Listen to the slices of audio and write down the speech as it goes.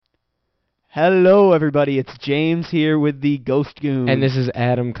Hello, everybody. It's James here with the Ghost Goons. And this is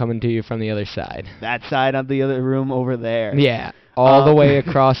Adam coming to you from the other side. That side of the other room over there. Yeah, all the way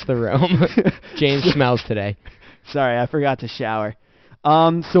across the room. James smells today. Sorry, I forgot to shower.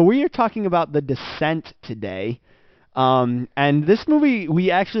 So we are talking about The Descent today. And this movie,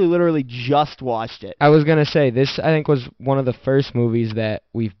 we actually literally just watched it. I was going to say, this I think was one of the first movies that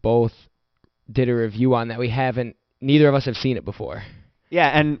we've both did a review on that we haven't, neither of us have seen it before. Yeah,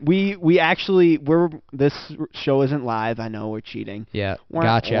 and this show isn't live. I know we're cheating. Yeah,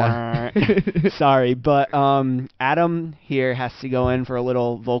 gotcha. Sorry, but Adam here has to go in for a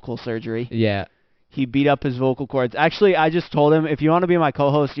little vocal surgery. Yeah. He beat up his vocal cords. Actually, I just told him, if you want to be my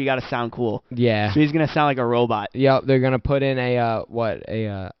co-host, you got to sound cool. Yeah. So he's going to sound like a robot. Yep, they're going to put in I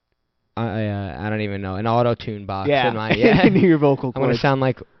don't even know, an auto-tune box in my, into your vocal cords. I'm going to sound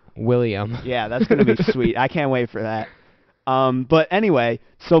like William. Yeah, that's going to be sweet. I can't wait for that. But anyway,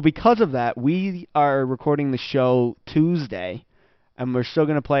 so because of that, we are recording the show Tuesday, and we're still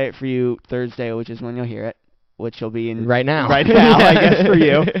going to play it for you Thursday, which is when you'll hear it, which will be in... Right now. Right now, I guess, for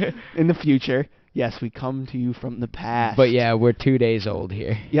you. In the future. Yes, we come to you from the past. But yeah, we're 2 days old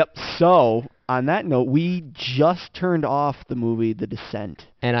here. Yep, so, on that note, we just turned off the movie The Descent.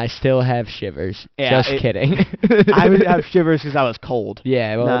 And I still have shivers. Yeah, Just kidding. I would have shivers because I was cold.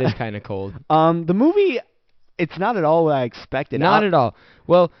 Yeah, well, it is kind of cold. The movie... It's not at all what I expected. Not at all.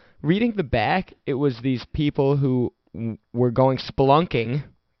 Well, reading the back, it was these people who were going spelunking.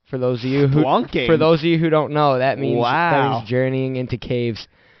 For those of you who don't know, that means journeying into caves.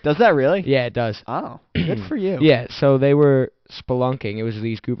 Does that really? Yeah, it does. Oh, good for you. Yeah, so they were spelunking. It was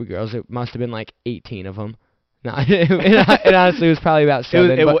these group of girls. It must have been like 18 of them. No, it honestly was probably about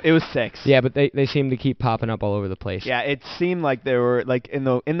 7. It was 6. Yeah, but they seemed to keep popping up all over the place. Yeah, it seemed like they were like in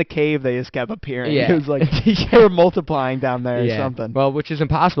the cave. They just kept appearing. Yeah. It was like they were multiplying down there or something. Well, which is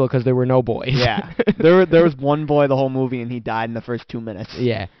impossible because there were no boys. Yeah, there was one boy the whole movie, and he died in the first 2 minutes.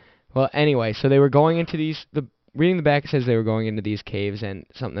 Yeah. Well, anyway, so they were going into these. Reading the back, it says they were going into these caves, and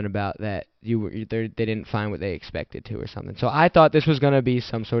something about that they didn't find what they expected to, or something. So I thought this was gonna be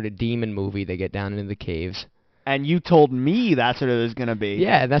some sort of demon movie. They get down into the caves. And you told me that's what it was going to be.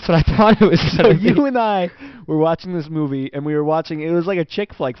 Yeah, that's what I thought it was going to be. So you and I were watching this movie, and we were watching, it was like a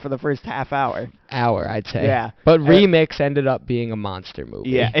chick flick for the first half hour. I'd say. Yeah. But Remix ended up being a monster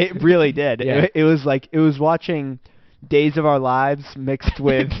movie. Yeah, it really did. Yeah. It was watching Days of Our Lives mixed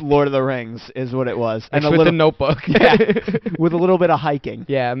with Lord of the Rings is what it was. And with the Notebook. Yeah, with a little bit of hiking.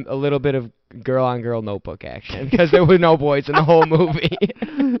 Yeah, a little bit of girl-on-girl Notebook action, because there were no boys in the whole movie.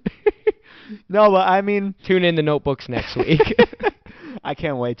 No, but I mean... Tune in to Notebooks next week. I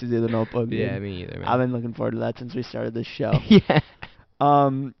can't wait to do the Notebook. Yeah, me either, man. I've been looking forward to that since we started this show. Yeah.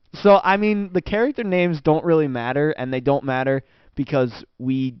 So, I mean, the character names don't really matter, and they don't matter because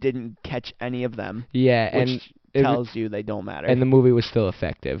we didn't catch any of them. Yeah, which tells you they don't matter. And the movie was still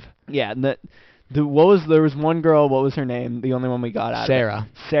effective. Yeah, and there was one girl, what was her name? The only one we got out S.C.A.R.E. of it.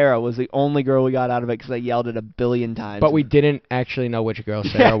 S.C.A.R.E. was the only girl we got out of it because I yelled it 1 billion times. But we didn't actually know which girl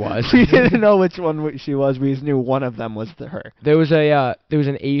S.C.A.R.E. was. We didn't know which one she was. We just knew one of them was her. There was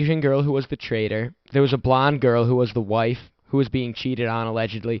an Asian girl who was the traitor. There was a blonde girl who was the wife who was being cheated on,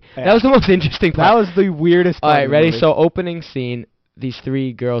 allegedly. Yeah. That was the most interesting part. That was the weirdest part. All right, ready? So opening scene, these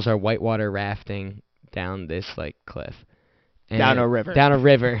 3 girls are whitewater rafting down this like cliff. Down a river. Down a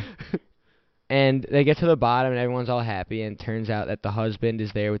river. And they get to the bottom, and everyone's all happy, and it turns out that the husband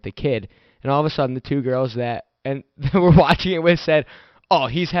is there with the kid. And all of a sudden, the 2 girls that were watching it with said, "Oh,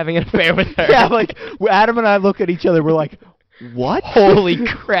 he's having an affair with her." Yeah, like, Adam and I look at each other, we're like, what? Holy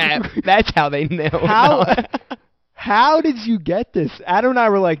crap. That's how they knew. How did you get this? Adam and I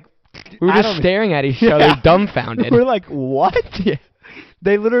were like... We were just staring at each other, dumbfounded. We're like, what? Yeah.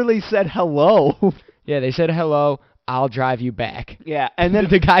 They literally said hello. Yeah, they said hello. I'll drive you back. Yeah, and then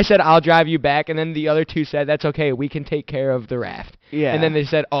the guy said, I'll drive you back, and then the other 2 said, that's okay, we can take care of the raft. Yeah. And then they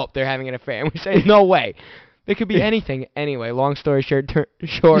said, oh, they're having an affair. And we said, no way. It could be anything. Anyway, long story short.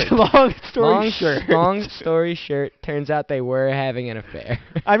 Long story short, turns out they were having an affair.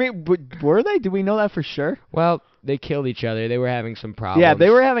 I mean, were they? Do we know that for sure? Well, they killed each other. They were having some problems. Yeah, they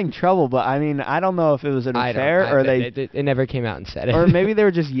were having trouble, but I mean, I don't know if it was an affair or they never came out and said it. Or maybe they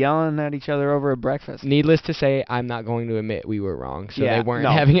were just yelling at each other over a breakfast. Needless to say, I'm not going to admit we were wrong. So yeah, they weren't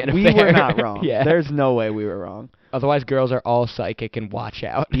having an affair. We were not wrong. Yeah. There's no way we were wrong. Otherwise, girls are all psychic and watch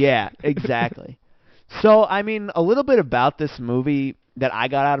out. Yeah, exactly. So, I mean, a little bit about this movie that I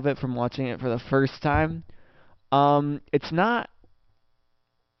got out of it from watching it for the first time. It's not...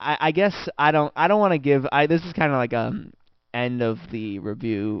 I guess I don't want to give... This is kind of like end of the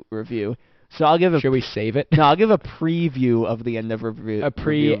review. So I'll give a Should we save it? no. I'll give a preview of the end of review. A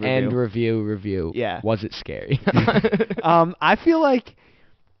pre-end review. Yeah. Was it scary? I feel like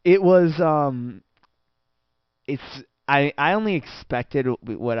it was. It's. I only expected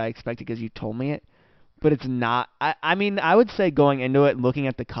what I expected because you told me it, but it's not. I mean, I would say going into it, looking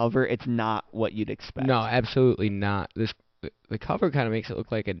at the cover, it's not what you'd expect. No, absolutely not. The cover kind of makes it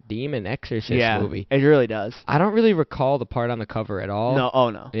look like a demon exorcist movie. It really does. I don't really recall the part on the cover at all. No,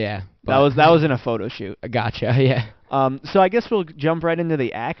 oh no. Yeah. That was in a photo shoot. Gotcha. Yeah. So I guess we'll jump right into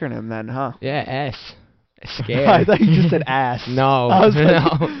the acronym then, huh? Yeah. S. Scare. I thought you just said ass. No. I was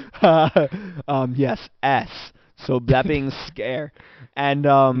No. Yes, S. So that being scare, and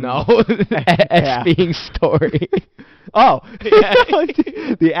No. yeah. S being story. Oh,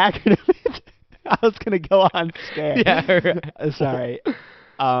 the acronym. I was gonna go on scare. Yeah. Right. Sorry.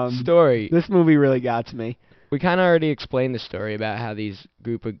 Story. This movie really got to me. We kind of already explained the story about how these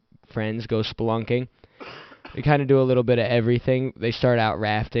group of friends go spelunking. They kind of do a little bit of everything. They start out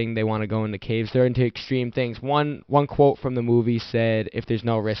rafting. They want to go into caves. They're into extreme things. One quote from the movie said, "If there's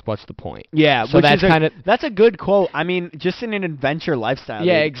no risk, what's the point?" Yeah, so that's a good quote. I mean, just in an adventure lifestyle.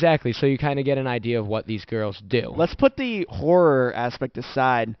 Yeah, dude. exactly. So you kind of get an idea of what these girls do. Let's put the horror aspect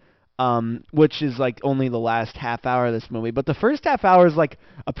aside, which is like only the last half hour of this movie. But the first half hour is like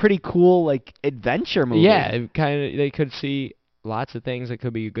a pretty cool like adventure movie. Yeah, they could see lots of things. It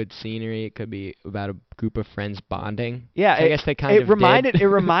could be good scenery. It could be about a group of friends bonding. Yeah, I guess they kind of reminded did. It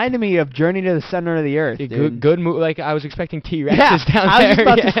reminded me of Journey to the Center of the Earth. Dude. Good movie. Like I was expecting T-Rexes down I was there.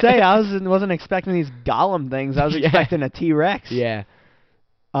 just about to say I wasn't expecting these Gollum things. I was expecting a T-Rex. Yeah.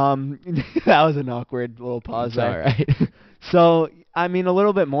 That was an awkward little pause there. All right. So I mean, a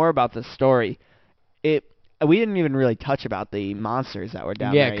little bit more about the story. We didn't even really touch about the monsters that were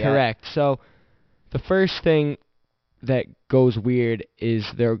down there. Yeah, correct. So the first thing that goes weird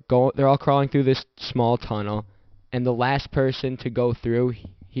is they're all crawling through this small tunnel, and the last person to go through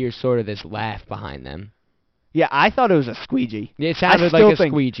hears sort of this laugh behind them. Yeah, I thought it was a squeegee. It sounded like a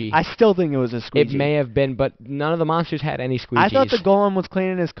squeegee. I still think it was a squeegee. It may have been, but none of the monsters had any squeegees. I thought the golem was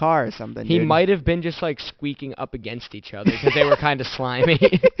cleaning his car or something. He dude. might have been just like squeaking up against each other because they were kind of slimy.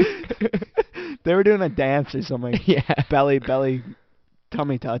 They were doing a dance or something. Yeah. Belly,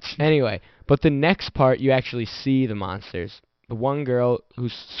 tummy touch. Anyway, but the next part you actually see the monsters. The one girl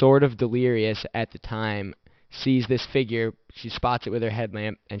who's sort of delirious at the time sees this figure. She spots it with her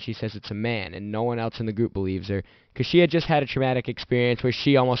headlamp, and she says it's a man, and no one else in the group believes her because she had just had a traumatic experience where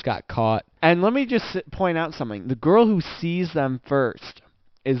she almost got caught. And let me just point out something. The girl who sees them first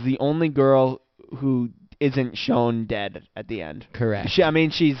is the only girl who isn't shown dead at the end. Correct.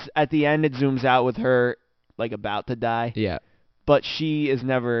 She's at the end. It zooms out with her like about to die. Yeah. But she is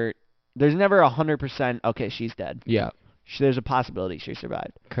never. There's never 100%. Okay, she's dead. Yeah. There's a possibility she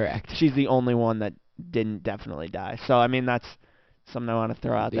survived. Correct. She's the only one that didn't definitely die. So I mean that's something I want to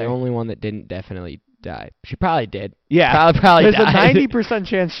throw out there. The only one that didn't definitely die. She probably did. Yeah. Probably There's died. a 90%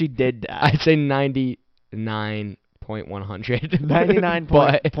 chance she did die. I'd say 99.100.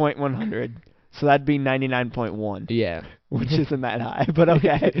 99.100. So that'd be 99.1. Yeah. Which isn't that high, but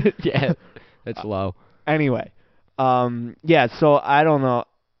okay. Yeah. That's low. Anyway. Yeah, so I don't know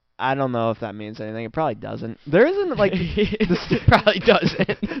if that means anything. It probably doesn't. There isn't like it probably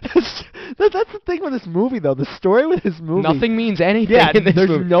doesn't. That's the thing with this movie though. The story with this movie. Nothing means anything. Yeah, in this there's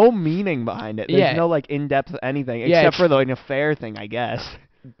movie. no meaning behind it. There's Yeah. no like in-depth anything Yeah, except for the affair thing, I guess.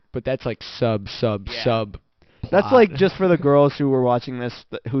 But that's like sub. That's plot. like just for the girls who were watching this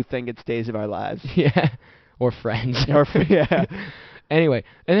who think it's Days of Our Lives. Yeah. Or Friends. Yeah. Anyway,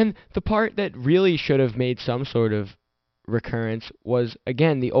 and then the part that really should have made some sort of recurrence was,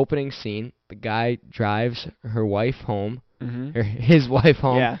 again, the opening scene. The guy drives her wife home, or his wife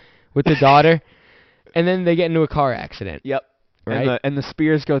home, with the daughter, and then they get into a car accident. Yep. Right? And the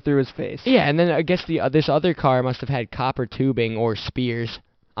spears go through his face. Yeah, and then I guess this other car must have had copper tubing or spears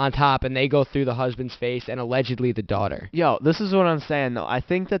on top, and they go through the husband's face and allegedly the daughter. Yo, this is what I'm saying, though. I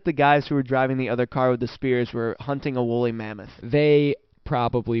think that the guys who were driving the other car with the spears were hunting a woolly mammoth. They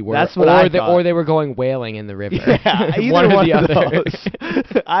probably were. That's what I thought. Or they were going whaling in the river. Yeah, either one or the of other. those.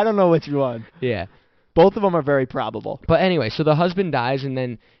 I don't know which one. Yeah. Both of them are very probable. But anyway, so the husband dies, and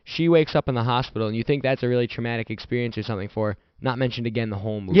then she wakes up in the hospital, and you think that's a really traumatic experience or something for her. Not mentioned again the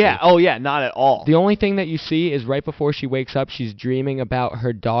whole movie. Yeah, oh yeah, not at all. The only thing that you see is right before she wakes up, she's dreaming about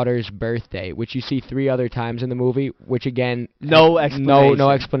her daughter's birthday, which you see 3 other times in the movie, which again... No explanation. No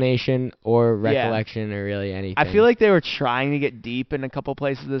explanation or recollection or really anything. I feel like they were trying to get deep in a couple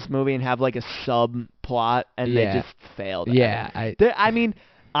places of this movie and have like a subplot, and they just failed at it. Yeah. I mean,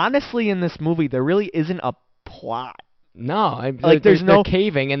 honestly, in this movie, there really isn't a plot. No, Like, there's they're no-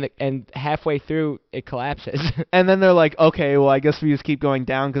 caving, and halfway through it collapses. And then they're like, okay, well, I guess we just keep going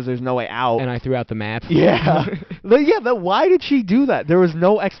down because there's no way out. And I threw out the map. Yeah. Why did she do that? There was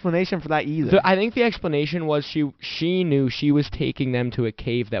no explanation for that either. I think the explanation was she knew she was taking them to a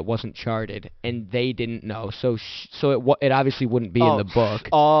cave that wasn't charted, and they didn't know. So it obviously wouldn't be in the book.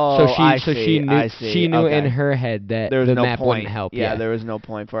 Oh, so she knew she knew Okay. in her head that There was the no map point. wouldn't help. Yeah, there was no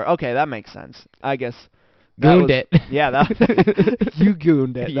point for it. Okay, that makes sense. I guess. Gooned it. Yeah, you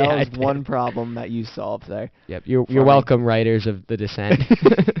gooned it. Yeah, That I was did. one problem that you solved there. Yep, you're Funny. welcome, writers of The Descent.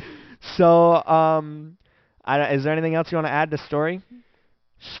 So, is there anything else you want to add to story?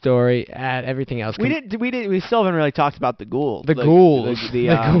 Story, everything else. We still haven't really talked about the ghouls. The ghouls.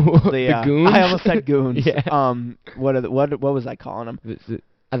 The goons. I almost said goons. Yeah. What was I calling them?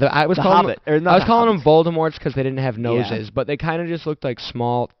 I was The calling Hobbit, or not I was the calling them Hobbits. Voldemorts because they didn't have noses, but they kind of just looked like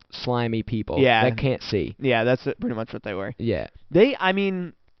small, slimy people that can't see. Yeah, that's pretty much what they were. Yeah. They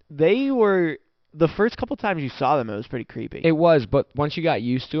were, the first couple times you saw them, it was pretty creepy. It was, but once you got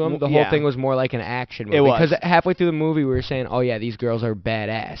used to them, the whole thing was more like an action movie. It was. Because halfway through the movie, we were saying, oh yeah, these girls are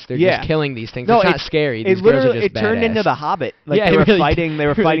badass. They're Yeah. just killing these things. No, It's not scary. These It girls are literally just turned badass. into The Hobbit. Like Yeah, they it were really fighting. They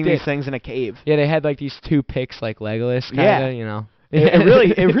were really fighting did. these things in a cave. Yeah, they had like these two picks like Legolas, kind of, you know.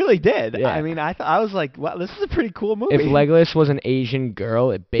 It really did. Yeah. I mean, I was like, wow, this is a pretty cool movie. If Legolas was an Asian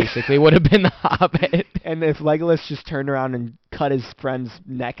girl, it basically would have been The Hobbit. And if Legolas just turned around and cut his friend's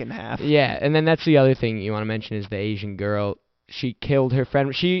neck in half. Yeah, and then that's the other thing you want to mention is the Asian girl. She killed her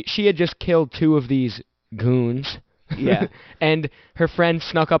friend. She had just killed two of these goons. Yeah. And her friend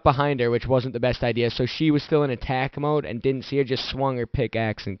snuck up behind her, which wasn't the best idea, so she was still in attack mode and didn't see her, just swung her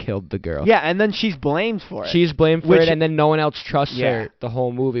pickaxe and killed the girl. Yeah, and then she's blamed for it. She's blamed for it, and then no one else trusts her the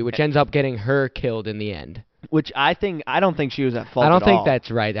whole movie, which Eh. ends up getting her killed in the end. Which I don't think she was at fault I don't at think all.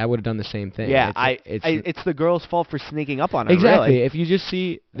 that's right. I would have done the same thing. Yeah, It's the girl's fault for sneaking up on her. exactly. Really. If you just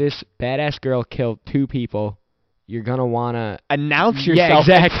see this badass girl kill two people, you're gonna wanna Announce Yeah, yourself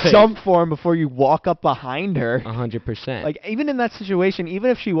exactly. in some form before you walk up behind her. 100%. Like, even in that situation,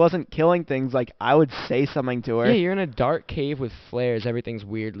 even if she wasn't killing things, like, I would say something to her. Yeah, you're in a dark cave with flares. Everything's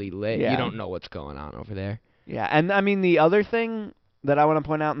weirdly lit. Yeah. You don't know what's going on over there. Yeah, and I mean, the other thing that I want to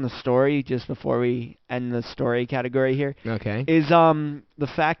point out in the story, just before we end the story category here, Okay. is the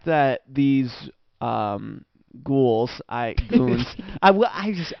fact that these goons, I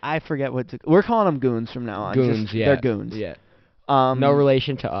forget we're calling them goons from now on. Goons, yeah. They're goons. Yeah. No No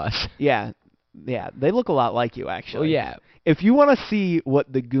relation to us. Yeah, they look a lot like you, actually. Well, yeah. If you want to see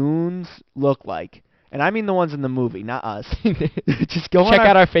what the goons look like, and I mean the ones in the movie, not us, just go Check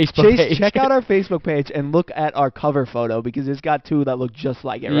out our Facebook page. Check out our Facebook page and look at our cover photo, because it's got two that look just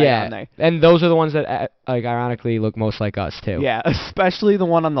like it right on there. And those are the ones that like ironically look most like us too. Yeah, especially the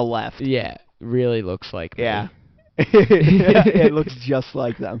one on the left. Yeah, really looks like me. Yeah. It looks just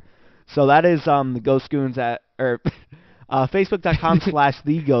like them. So that is the Ghost Goons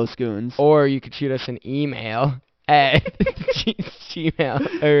Facebook.com/the Ghost Goons. Or you could shoot us an email at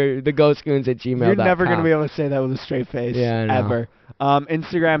Gmail or theghostgoons@gmail.com. You're never going to be able to say that with a straight face. Yeah, I know. Ever.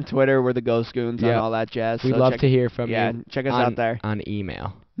 Instagram, Twitter, we're the Ghost Goons and all that jazz. We'd love to hear from you. Yeah, check us out there. On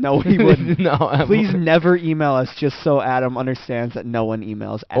email. No, we wouldn't. No. Please never email us, just so Adam understands that no one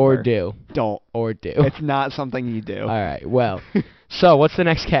emails ever. Or do. Don't. Or do. It's not something you do. All right. Well, so what's the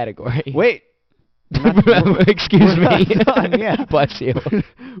next category? Wait. Excuse we're me. not done, yeah. Bless you.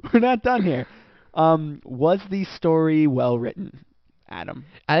 We're not done here. Was the story well written, Adam?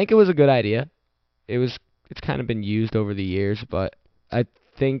 I think it was a good idea. It's kind of been used over the years, but I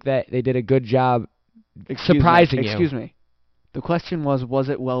think that they did a good job surprising you. Excuse me. The question was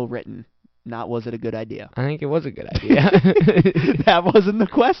it well written? Not was it a good idea? I think it was a good idea. That wasn't the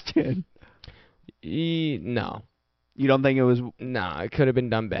question. No. You don't think it was? No, it could have been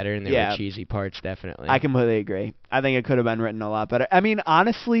done better, and there were cheesy parts, definitely. I completely agree. I think it could have been written a lot better. I mean,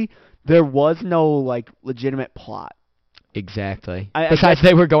 honestly, there was no, like, legitimate plot. Exactly. Besides,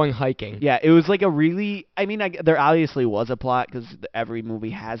 they were going hiking. Yeah, it was like a really... I mean, there obviously was a plot, because every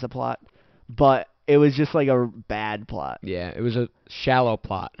movie has a plot, but it was just like a bad plot. Yeah, it was a shallow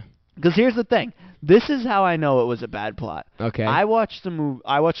plot. Because here's the thing. This is how I know it was a bad plot. Okay. I watched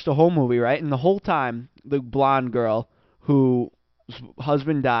the whole movie, right? And the whole time, the blonde girl whose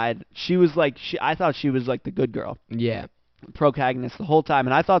husband died, she was like... I thought she was like the good girl. Yeah. Protagonist the whole time,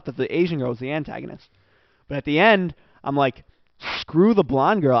 and I thought that the Asian girl was the antagonist. But at the end, I'm like, screw the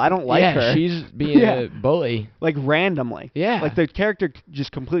blonde girl. I don't like her. Yeah, she's being a bully. Like, randomly. Yeah. Like, the character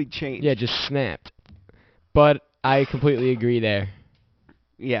just completely changed. Yeah, just snapped. But I completely agree there.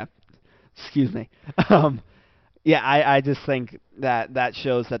 Yeah. Excuse me. Yeah, I just think that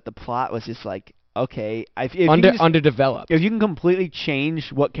shows that the plot was just like, okay, if you can just, Underdeveloped. if you can completely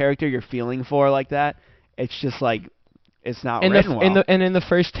change what character you're feeling for like that, it's just like it's not written well. In the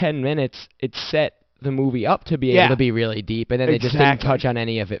first 10 minutes, it set the movie up to be able to be really deep, and then they just didn't touch on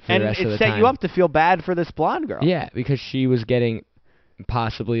any of it for the rest of the time. And it set you up to feel bad for this blonde girl. Yeah, because she was getting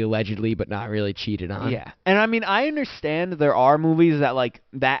possibly allegedly but not really cheated on. Yeah. And I mean, I understand there are movies that like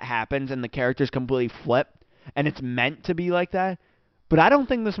that happens and the characters completely flip and it's meant to be like that, but I don't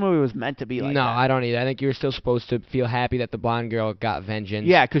think this movie was meant to be like that. No, I don't either. I think you were still supposed to feel happy that the blonde girl got vengeance.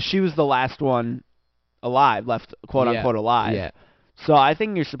 Yeah, because she was the last one alive, left quote unquote alive. Yeah. So I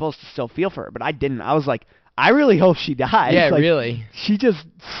think you're supposed to still feel for her, but I didn't. I was like, I really hope she dies. Yeah, like, really. She just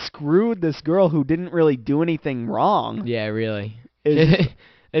screwed this girl who didn't really do anything wrong. Yeah, really.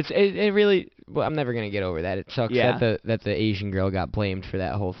 It really. Well, I'm never gonna get over that. It sucks that the Asian girl got blamed for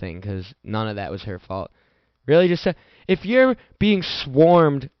that whole thing because none of that was her fault. Really, just if you're being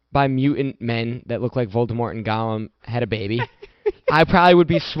swarmed by mutant men that look like Voldemort and Gollum had a baby, I probably would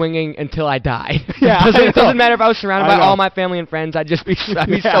be swinging until I died. Yeah, it doesn't matter if I was surrounded by all my family and friends. I'd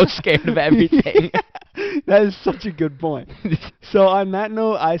be so scared of everything. That is such a good point. So on that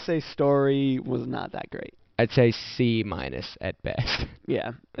note, I say story was not that great. I'd say C- at best.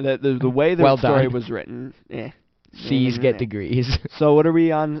 Yeah, the way the story was written, C's get degrees. So what are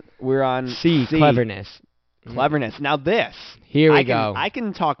we on? We're on C. Cleverness. Cleverness. Now this. Here we go. I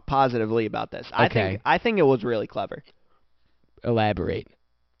can talk positively about this. Okay. I think it was really clever. Elaborate.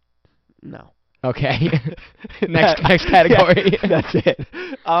 No. Okay. next category. That's it.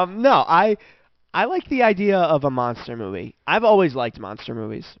 No, I like the idea of a monster movie. I've always liked monster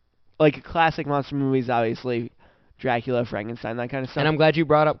movies. Like classic monster movies, obviously, Dracula, Frankenstein, that kind of stuff. And I'm glad you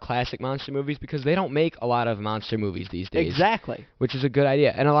brought up classic monster movies because they don't make a lot of monster movies these days. Exactly. Which is a good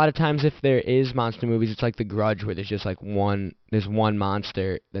idea. And a lot of times if there is monster movies, it's like The Grudge where there's just like one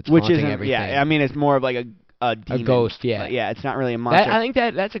monster that's haunting everything. Yeah, I mean, it's more of like a demon. A ghost, yeah. Yeah, it's not really a monster. I think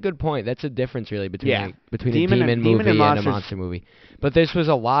that's a good point. That's a difference really between a demon movie and a monster movie. But this was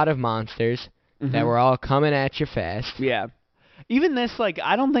a lot of monsters that were all coming at you fast. Yeah. Even this, like,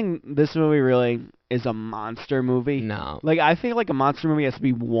 I don't think this movie really is a monster movie. No. Like, I feel like a monster movie has to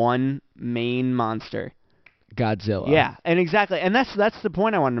be one main monster. Godzilla. Yeah, and exactly. And that's the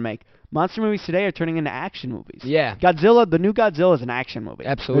point I wanted to make. Monster movies today are turning into action movies. Yeah. The new Godzilla is an action movie.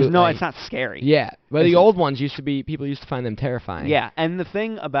 Absolutely. It's not scary. Yeah. Well, the old ones people used to find them terrifying. Yeah, and the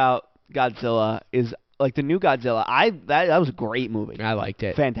thing about Godzilla is, like, the new Godzilla, that was a great movie. I liked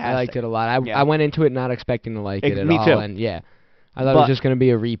it. Fantastic. I liked it a lot. I went into it not expecting to like it at all. Me too. And yeah. I thought it was just going to be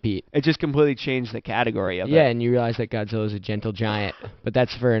a repeat. It just completely changed the category of it. Yeah, and you realize that Godzilla is a gentle giant, but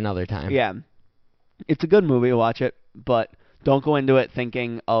that's for another time. Yeah. It's a good movie, watch it, but don't go into it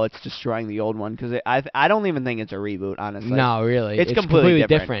thinking, oh, it's destroying the old one, because I don't even think it's a reboot, honestly. No, really. It's completely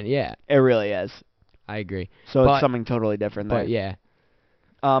different, yeah. It really is. I agree. So it's something totally different there. But yeah.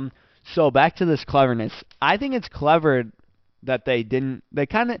 So back to this cleverness. I think it's clever that they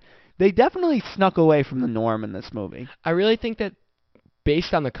definitely snuck away from the norm in this movie. I really think that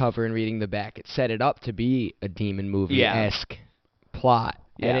based on the cover and reading the back, it set it up to be a demon movie-esque plot.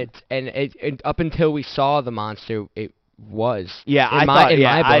 Yeah. And it up until we saw the monster, it was. Yeah,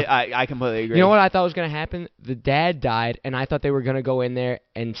 I completely agree. You know what I thought was going to happen? The dad died, and I thought they were going to go in there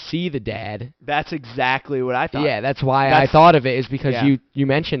and see the dad. That's exactly what I thought. Yeah, that's why I thought of it, is because you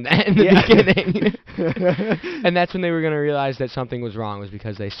mentioned that in the beginning. And that's when they were going to realize that something was wrong, was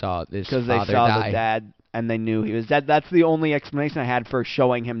because they saw this father die. Because they saw the dad, and they knew he was dead. That's the only explanation I had for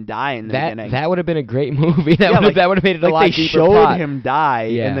showing him die in the beginning. That would have been a great movie. That would have made it a lot deeper. They showed him die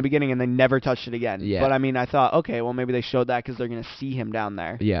in the beginning, and they never touched it again. Yeah. But I mean, I thought, okay, well maybe they showed that because they're gonna see him down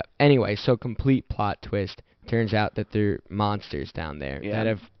there. Yeah. Anyway, so complete plot twist. Turns out that they're monsters down there that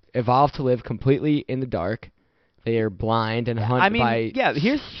have evolved to live completely in the dark. They are blind and hunt by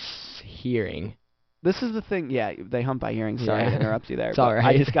hearing. This is the thing. Yeah, they hunt by hearing. Sorry to interrupt you there. It's all right.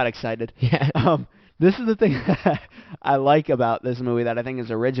 I just got excited. Yeah. This is the thing I like about this movie that I think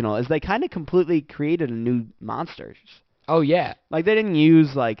is original, is they kind of completely created a new monsters. Oh, yeah. Like, they didn't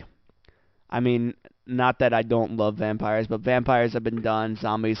use, like, I mean, not that I don't love vampires, but vampires have been done,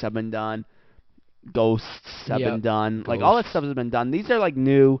 zombies have been done, ghosts have been done. Like, all that stuff has been done. These are, like,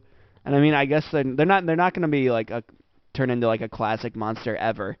 new, and I mean, I guess they're not going to be, like, turn into, like, a classic monster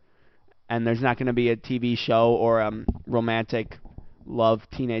ever. And there's not going to be a TV show or a romantic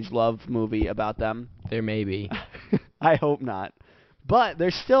teenage love movie about them. There may be. I hope not. But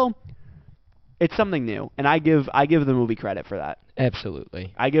there's still, it's something new, and I give the movie credit for that.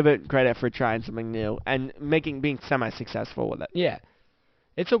 Absolutely. I give it credit for trying something new and being semi-successful with it. Yeah.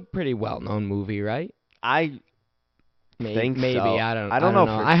 It's a pretty well-known movie, right? think maybe. so. I don't know. know.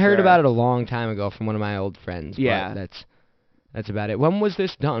 For I heard sure. about it a long time ago from one of my old friends. Yeah. But that's about it. When was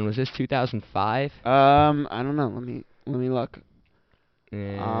this done? Was this 2005? I don't know. Let me look.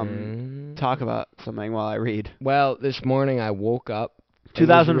 Mm. Talk about something while I read. Well, this morning I woke up.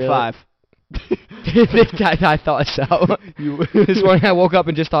 2005. I thought so. This morning I woke up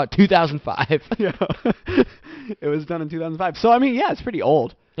and just thought 2005. Yeah. It was done in 2005. So I mean, yeah, it's pretty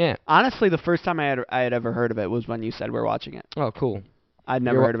old. Yeah. Honestly, the first time I had ever heard of it was when you said we're watching it. Oh, cool. I'd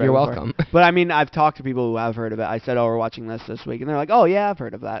never heard of it. You're before. welcome. But I mean, I've talked to people who have heard of it. I said, "Oh, we're watching this week," and they're like, "Oh yeah, I've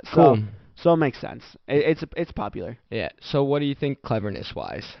heard of that." Cool. So it makes sense. It's popular. Yeah. So what do you think cleverness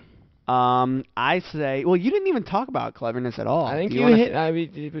wise? I say, well, you didn't even talk about cleverness at all. I think you hit.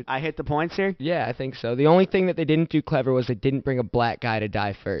 I hit the points here. Yeah, I think so. The only thing that they didn't do clever was they didn't bring a black guy to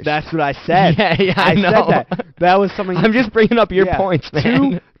die first. That's what I said. Yeah, I know. Said that. That was something. I'm just bringing up your points,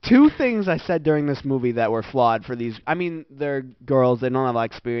 man. Two things I said during this movie that were flawed for these. I mean, they're girls. They don't have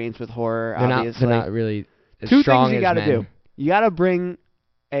experience with horror. Obviously, they're not really as Two strong things you got to do. You got to bring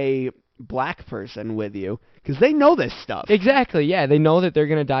a black person with you because they know this stuff. Exactly. Yeah, they know that they're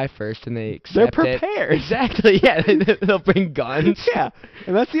gonna die first, and they accept They're prepared. Exactly. Yeah, they'll bring guns. Yeah,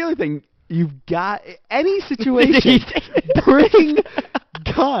 and that's the other thing. You've got any situation, bring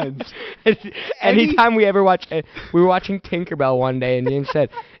guns. Anytime we ever watch, we were watching Tinkerbell one day, and James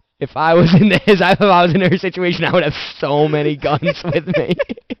said, "If I was in her situation, I would have so many guns with me."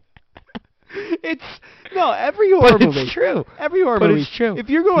 Every horror movie. It's true. Every horror movie. It's true. If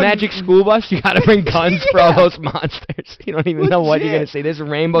you're going Magic School Bus, you gotta bring guns for all those monsters. You don't even know what you're gonna see. There's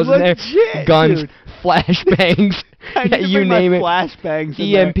rainbows in there, guns, dude. flashbangs, you name it. Flashbangs.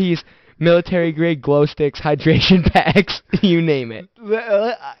 EMPs, military grade glow sticks, hydration packs, you name it.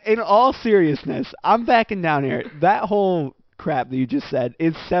 In all seriousness, I'm backing down here. That whole crap that you just said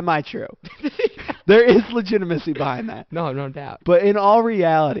is semi-true. There is legitimacy behind that. No doubt. But in all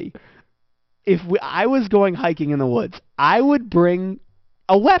reality, if I was going hiking in the woods, I would bring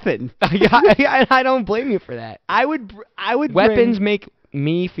a weapon. I don't blame you for that. I would Weapons make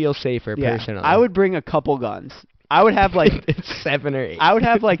me feel safer personally. I would bring a couple guns. I would have it's 7 or 8. I would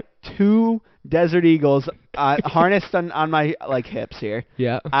have 2 Desert Eagles harnessed on my hips here.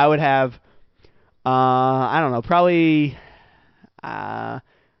 Yeah. I would have I don't know, probably an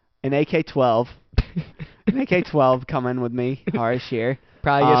AK-12. An AK-12 coming with me, hard sheer.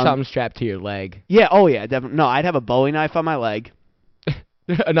 Probably get something strapped to your leg. Yeah, oh yeah, definitely. No, I'd have a Bowie knife on my leg.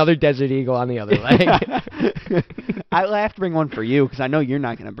 Another Desert Eagle on the other leg. I have to bring one for you because I know you're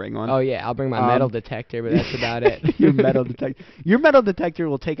not going to bring one. Oh yeah, I'll bring my metal detector, but that's about it. Your metal detector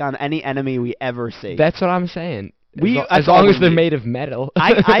will take on any enemy we ever see. That's what I'm saying. As long as they're made of metal.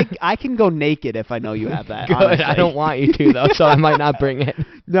 I can go naked if I know you have that. Good. Honestly. I don't want you to though, so I might not bring it.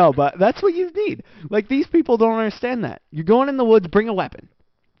 No, but that's what you need. These people don't understand that. You're going in the woods, bring a weapon.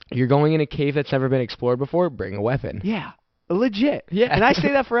 You're going in a cave that's never been explored before, bring a weapon. Yeah. Legit. Yeah. And I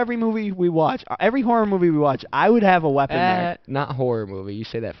say that for every movie we watch. Every horror movie we watch, I would have a weapon there. Not horror movie. You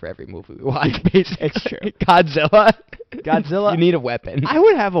say that for every movie we watch, basically. It's true. Godzilla. You need a weapon. I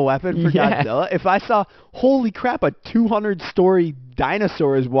would have a weapon for Godzilla. If I saw, holy crap, a 200-story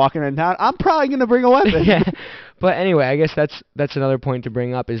dinosaur is walking in town, I'm probably going to bring a weapon. Yeah. But anyway, I guess that's another point to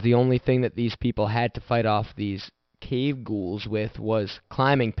bring up, is the only thing that these people had to fight off these cave ghouls with was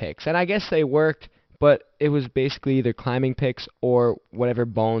climbing picks. And I guess they worked, but it was basically either climbing picks or whatever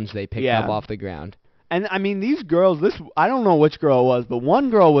bones they picked up off the ground. And I mean, these girls, I don't know which girl it was, but one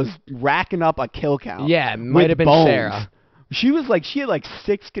girl was racking up a kill count. Yeah, it might have been bones. S.C.A.R.E. She had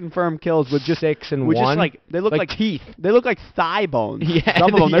 6 confirmed kills with just 6 and with 1. Just they look like teeth. They look like thigh bones. Yeah,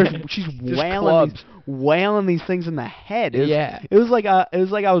 some of them. She's wailing these things in the head. It was like I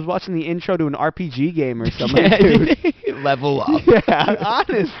was watching the intro to an RPG game or something. Dude. Level up. Yeah,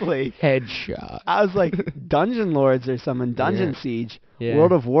 honestly. Headshot. I was like Dungeon Lords or something. Dungeon Siege. Yeah.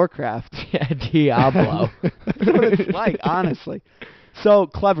 World of Warcraft. Yeah, Diablo. That's what it's like, honestly. So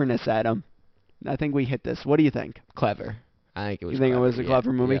cleverness, Adam. I think we hit this. What do you think? Clever. I think it was. You think it was a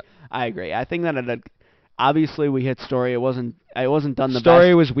clever movie? Yep. I agree. I think that obviously we hit story. It wasn't done the best.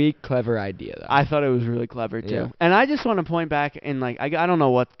 Story was weak. Clever idea though. I thought it was really clever too. Yeah. And I just want to point back in I don't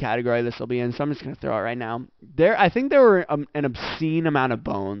know what category this will be in, so I'm just gonna throw it right now. I think there were an obscene amount of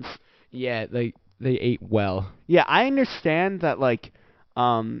bones. Yeah, they ate well. Yeah, I understand that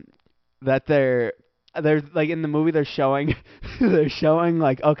that they're in the movie they're showing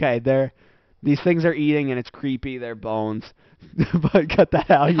okay, these things are eating and it's creepy, they're bones. But cut that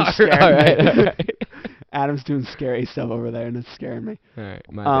out, you're scaring me. All right. Adam's doing scary stuff over there and it's scaring me. All right,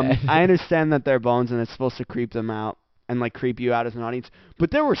 my bad. I understand that they're bones and it's supposed to creep them out and like creep you out as an audience.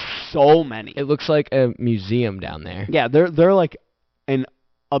 But there were so many. It looks like a museum down there. Yeah, they're like an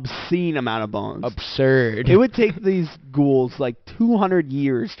obscene amount of bones. Absurd. It would take these ghouls like 200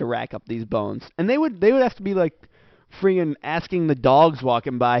 years to rack up these bones, and they would have to be like freaking asking the dogs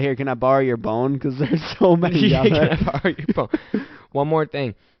walking by, here, can I borrow your bone? Because there's so many down there. Can I borrow your bone? One more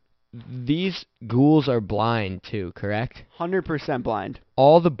thing. These ghouls are blind too, correct? 100% blind.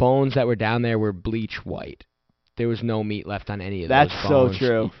 All the bones that were down there were bleach white. There was no meat left on any of those bones. That's so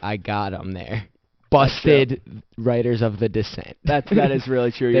true. I got them there. Busted writers of The Descent. That is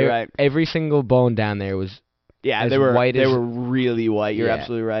really true. You're right. Every single bone down there was they were white. They were really white. You're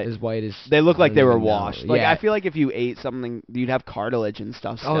absolutely right. As white as they look like they were washed. Know. Like I feel like if you ate something, you'd have cartilage and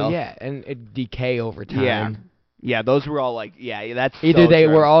stuff. Still. Oh yeah, and it decay over time. Yeah, those were all like, that's either so they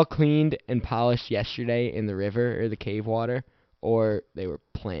true. were all cleaned and polished yesterday in the river or the cave water, or they were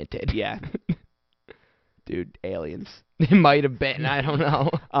planted. Yeah. Dude, aliens. It might have been. I don't know.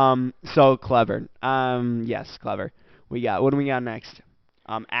 So clever. Yes, clever. What do we got next?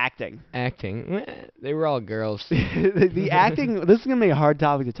 Acting. Acting. They were all girls. The acting. This is gonna be a hard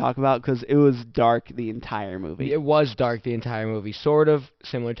topic to talk about because it was dark the entire movie. It was dark the entire movie, sort of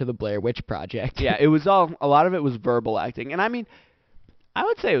similar to the Blair Witch Project. Yeah, it was a lot of it was verbal acting, and I mean, I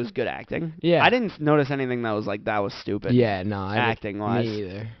would say it was good acting. Yeah. I didn't notice anything that was stupid. Yeah, no, acting wise. Me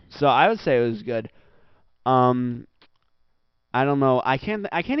either. So I would say it was good. I don't know. I can't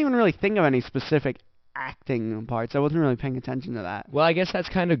even really think of any specific acting parts. I wasn't really paying attention to that. Well, I guess that's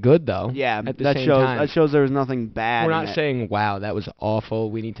kind of good though. Yeah, at the that same shows time. that shows there was nothing bad. We're not saying wow, that was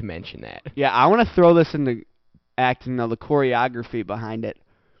awful. We need to mention that. Yeah, I want to throw this into acting though, the choreography behind it.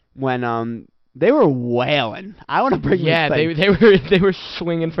 When they were wailing. I want to bring yeah, this thing. they were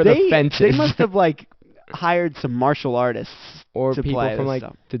swinging for the fences. They must have like hired some martial artists or to people play from this like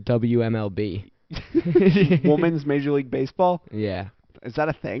stuff. the WMLB. Women's Major League Baseball? Yeah. Is that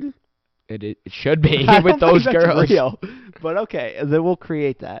a thing? It should be I with don't those think that's girls. real. But okay, then we'll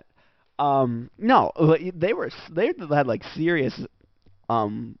create that. No, they had like serious I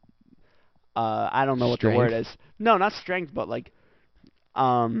don't know what the word is. No, not strength, but like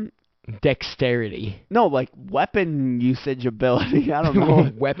dexterity. No, like weapon usage ability. I don't know.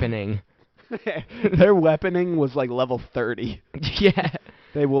 Weaponing. Their weaponing was like level 30. Yeah.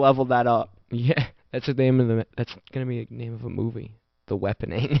 They will level that up. Yeah. That's the name of that's gonna be the name of a movie. The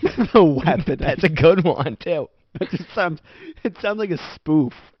Weaponing. The Weaponing. That's a good one too. It sounds like a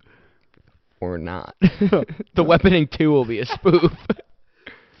spoof. Or not. The Weaponing 2 will be a spoof.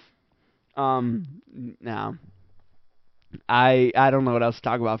 No. I don't know what else to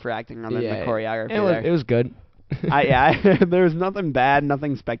talk about for acting other than the choreography. It was good. There was nothing bad,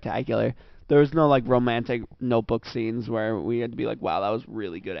 nothing spectacular. There was no like romantic Notebook scenes where we had to be like, wow, that was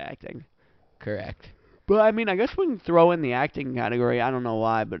really good acting. Correct. But I mean, I guess we can throw in the acting category. I don't know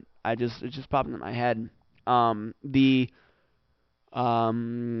why, but it just popped into my head. I don't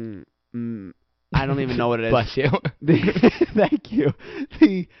even know what it is. Bless you. Thank you.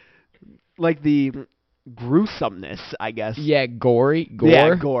 The gruesomeness, I guess. Yeah, gore.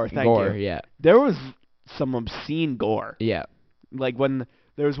 Yeah, gore. Thank you. Yeah. There was some obscene gore. Yeah. Like when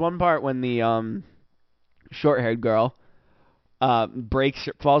there was one part when the short-haired girl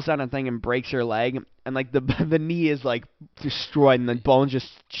falls down a thing and breaks her leg, and like the knee is like destroyed and the bones just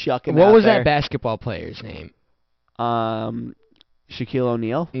chucking out. What was there. that basketball player's name? Shaquille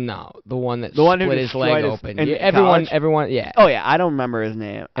O'Neal? No, the one that who split his leg open. In everyone, yeah. Oh yeah, I don't remember his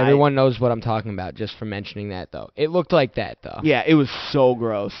name. Everyone knows what I'm talking about just from mentioning that though. It looked like that though. Yeah, it was so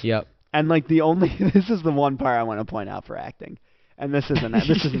gross. Yep. And like this is the one part I want to point out for acting. And this isn't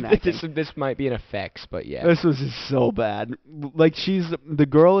acting. This might be an effects, but yeah. This was just so bad. Like the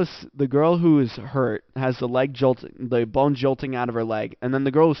girl who is hurt has the bone jolting out of her leg, and then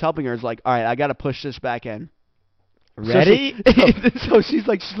the girl who's helping her is like, all right, I gotta push this back in. Ready? So she's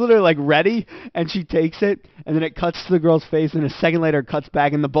literally like ready, and she takes it, and then it cuts to the girl's face, and a second later it cuts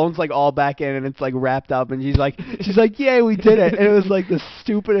back, and the bone's like all back in, and it's like wrapped up, and she's like, yay, we did it. And it was like the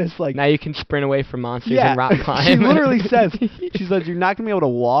stupidest like. Now you can sprint away from monsters and rock climb. She literally says, she's like, you're not gonna be able to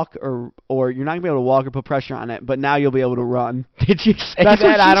walk or you're not gonna be able to walk or put pressure on it, but now you'll be able to run. Did you say That's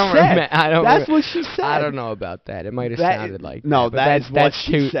that? I don't remember. That's what she said. I don't know about that. It might have sounded like no. That's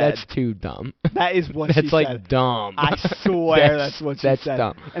she said. That's too dumb. That is what she said. That's like dumb. I swear that's what she said. That's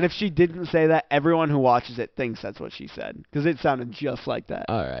dumb. And if she didn't say that, everyone who watches it thinks that's what she said because it sounded just like that.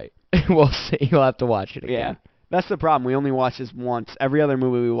 All right. We'll see. You'll have to watch it again. Yeah. That's the problem. We only watch this once. Every other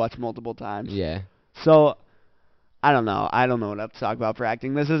movie we watch multiple times. Yeah. So, I don't know. I don't know what I have to talk about for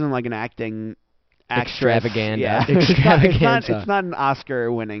acting. This isn't like an acting extravaganza. Yeah. Extravaganza. It's not an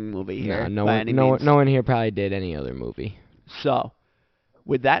Oscar-winning movie here. No by one, any no, means. no one here probably did any other movie. So,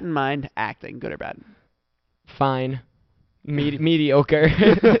 with that in mind, acting, good or bad? Fine. Mediocre.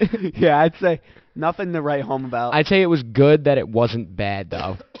 Yeah, I'd say nothing to write home about. I'd say it was good that it wasn't bad,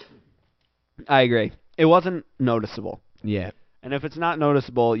 though. I agree. It wasn't noticeable. Yeah. And if it's not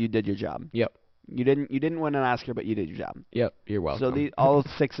noticeable, you did your job. Yep. You didn't win an Oscar, but you did your job. Yep. You're welcome. So all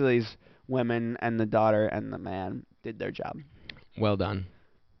 6 of these women and the daughter and the man did their job. Well done.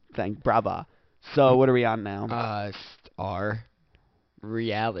 Brava. So what are we on now? S.C.A.R.E.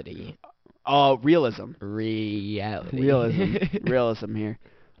 Reality. Oh, realism. Reality. Realism here.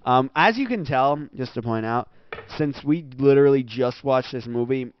 As you can tell, just to point out, since we literally just watched this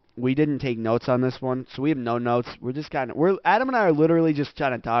movie, we didn't take notes on this one, so we have no notes. We're just Adam and I are literally just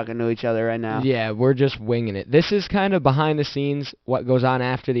kind of talking to each other right now. Yeah, we're just winging it. This is kind of behind the scenes what goes on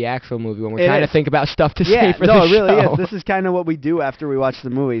after the actual movie when we're trying to think about stuff to say for the show. Yeah, no, it really is. This is kind of what we do after we watch the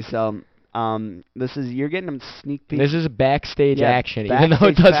movie, so you're getting a sneak peek. This is backstage action, backstage even though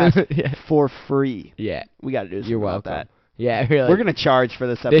it doesn't for free. Yeah. We got to do something You're about welcome. that. Yeah, really. We're gonna charge for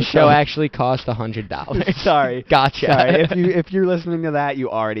this episode. This show actually cost $100. Sorry. Gotcha. Sorry. If you're listening to that, you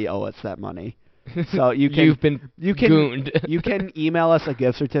already owe us that money. So You've been gooned. You can email us a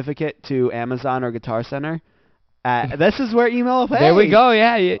gift certificate to Amazon or Guitar Center. This is where email. Hey, there we go.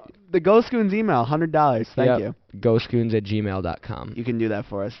 Yeah. The Ghost Goons email, $100. Thank you. Ghostgoons@gmail.com. You can do that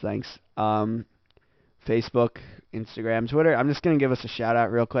for us. Thanks. Facebook, Instagram, Twitter. I'm just gonna give us a shout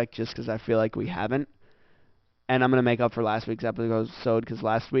out real quick, just because I feel like we haven't. And I'm going to make up for last week's episode because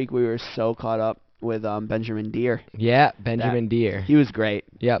last week we were so caught up with Benjamin Deere. Yeah, Benjamin Deere. He was great.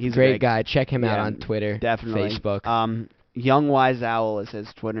 Yep, he's great guy. Check him out on Twitter, definitely. Facebook. Young Wise Owl is his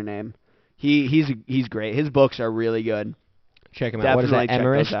Twitter name. He's great. His books are really good. Check him out. Definitely What is that, check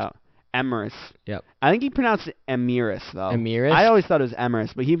Emerist? those out. Emerist. Yep. I think he pronounced it Emiris, though. Emiris? I always thought it was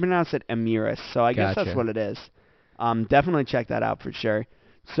Emerist, but he pronounced it Emiris, so I guess Gotcha. that's what it is. Definitely check that out for sure.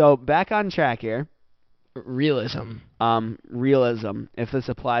 So, back on track here. Realism. Realism, if this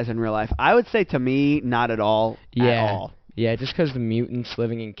applies in real life. I would say to me, not at all. Yeah. At all. Yeah, just because the mutants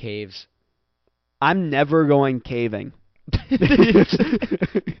living in caves. I'm never going caving.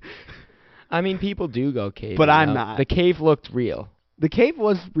 I mean, people do go caving. But I'm not. The cave looked real. The cave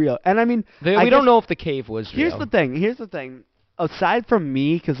was real. And I mean... We don't know if the cave was real. Here's the thing. Aside from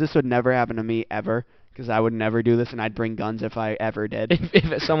me, because this would never happen to me ever, because I would never do this, and I'd bring guns if I ever did.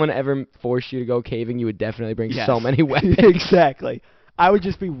 If someone ever forced you to go caving, you would definitely bring so many weapons. Exactly. I would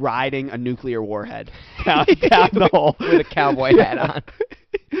just be riding a nuclear warhead down the hole. With a cowboy hat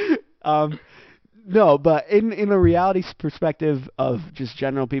on. No, but in a reality perspective of just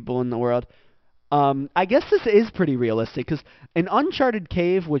general people in the world, I guess this is pretty realistic, because an uncharted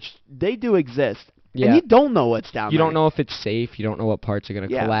cave, which they do exist, and you don't know what's down there. You don't know if it's safe. You don't know what parts are going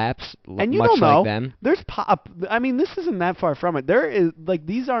to collapse. And you much don't know. Like them. There's I mean, this isn't that far from it. There is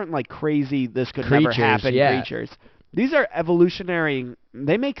these aren't like crazy. This could never happen. Creatures. These are evolutionary.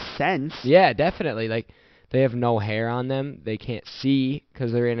 They make sense. Yeah, definitely. Like they have no hair on them. They can't see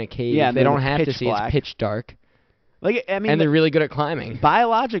because they're in a cave. Yeah, they don't have to see. Black. It's pitch dark. Like I mean, and they're really good at climbing.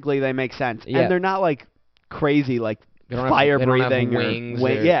 Biologically, they make sense. Yeah. And they're not like crazy, like fire breathing or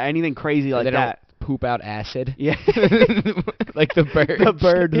anything crazy like that. Don't poop out acid. Yeah. Like the bird.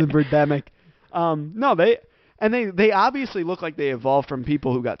 The birdemic. No, they obviously look like they evolved from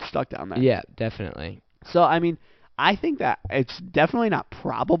people who got stuck down there. Yeah, definitely. So I mean, I think that it's definitely not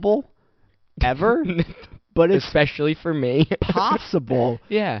probable ever, but it's especially for me possible.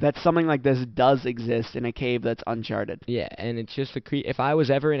 Yeah. That something like this does exist in a cave that's uncharted. Yeah, and it's just if I was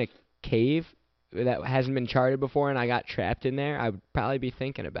ever in a cave that hasn't been charted before and I got trapped in there, I would probably be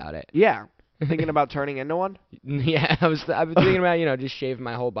thinking about it. Yeah. Thinking about turning into one? Yeah, I've been thinking about, just shaving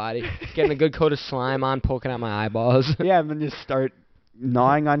my whole body, getting a good coat of slime on, poking out my eyeballs. Yeah, and then just start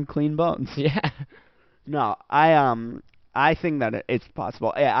gnawing on clean bones. Yeah. No, I think that it's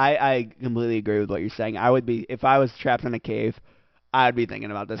possible. Yeah, I completely agree with what you're saying. I would be, if I was trapped in a cave, I'd be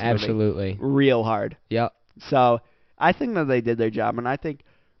thinking about this movie Absolutely. real hard. Yep. So I think that they did their job, and I think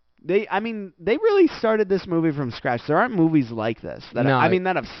they really started this movie from scratch. There aren't movies like this that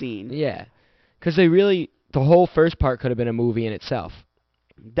that I've seen. Yeah. Because the whole first part could have been a movie in itself.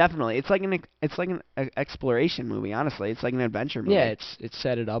 Definitely, it's like an exploration movie. Honestly, it's like an adventure movie. Yeah, it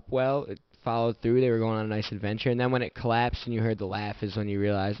set it up well. It followed through. They were going on a nice adventure, and then when it collapsed and you heard the laugh, is when you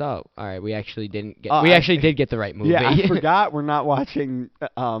realized, oh, all right, we actually did get the right movie. Yeah, I forgot we're not watching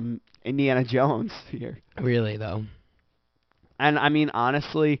Indiana Jones here. Really though. And I mean,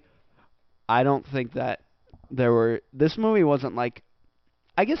 honestly, I don't think that this movie wasn't like.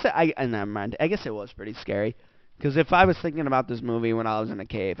 I guess never mind. I guess it was pretty scary. Because if I was thinking about this movie when I was in a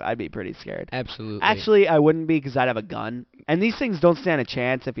cave, I'd be pretty scared. Absolutely. Actually, I wouldn't be because I'd have a gun. And these things don't stand a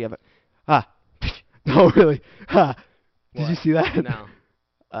chance if you have a... Ah. No, really. Ah. Did you What? see that? No.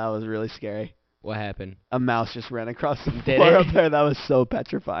 That was really scary. What happened? A mouse just ran across the Did floor it? up there. That was so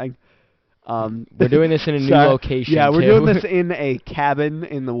petrifying. We're doing this in a new Sorry. location, Yeah, we're too. doing this in a cabin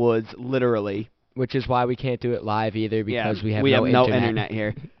in the woods, literally. Which is why we can't do it live either, because Yeah, we have no internet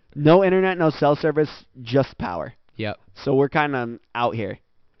here. No internet, no cell service, just power. Yep. So we're kind of out here.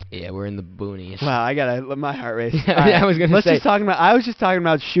 Yeah, we're in the boonies. Wow, I gotta let my heart race. Yeah, All right, I was gonna let's say. just talk about. I was just talking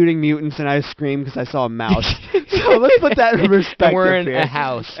about shooting mutants, and I screamed because I saw a mouse. So let's put that in perspective. And we're in here. a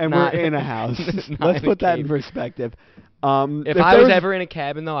house. And not- we're in a house. not Let's in a put that in cave. perspective. If I was ever in a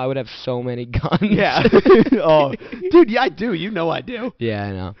cabin, though, I would have so many guns. Yeah. Oh, dude, yeah, I do. You know I do. Yeah,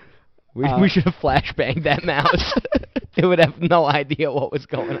 I know. We should have flashbanged that mouse. It would have no idea what was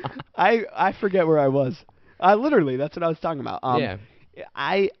going on. I forget where I was. Literally, that's what I was talking about. Yeah.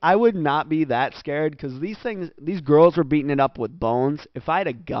 I would not be that scared because these girls were beating it up with bones. If I had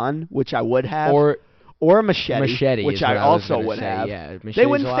a gun, which I would have, or a machete, is which I what was also gonna would say, have, Yeah, they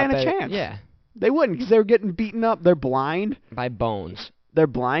wouldn't machete's stand a lot better. chance. Yeah, they wouldn't because they were getting beaten up. They're blind. by bones. They're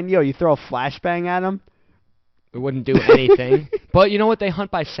blind. Yo, you throw a flashbang at them. It wouldn't do anything. But you know what? They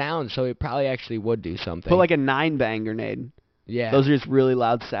hunt by sound, so it probably actually would do something. Put like a 9-bang grenade. yeah. Those are just really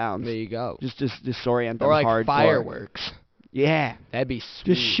loud sounds. There you go. Just disorient them Or like hardcore. fireworks. Yeah. That'd be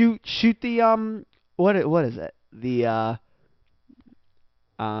sweet. Just shoot the what is it? The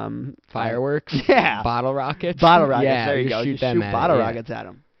Fireworks? Yeah. Bottle rockets? Bottle rockets. Yeah, there you just go. shoot Just them shoot at bottle it, yeah. rockets at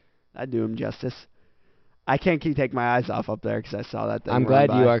them. That'd do him justice. I can't take my eyes off up there because I saw that thing. I'm run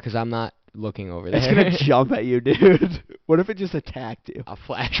glad you by. are, because I'm not looking over there. It's gonna jump at you, dude. What if it just attacked you? I'll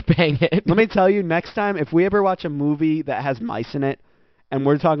flashbang it. Let me tell you, next time if we ever watch a movie that has mice in it, and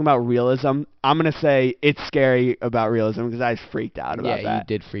we're talking about realism, I'm gonna say it's scary about realism because I freaked out about yeah, that.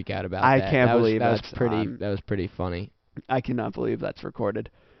 you did freak out about I that. can't That was- believe that was that's pretty. on. That was pretty funny. I cannot believe that's recorded.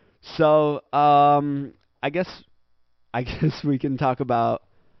 So, I guess we can talk about,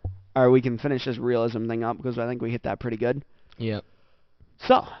 or we can finish this realism thing up because I think we hit that pretty good. Yep.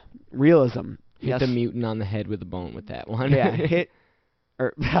 So, realism. Hit Yes. the mutant on the head with a bone with that one. Yeah, hit.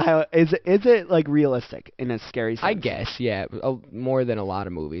 Or is it like realistic in a scary sense? I guess, yeah, more than a lot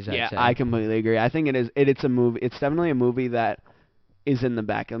of movies. I'd Yeah, say. I completely agree. I think it is. It's a movie. It's definitely a movie that is in the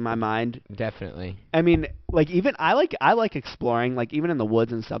back of my mind. Definitely. I mean, like even I like exploring. Like even in the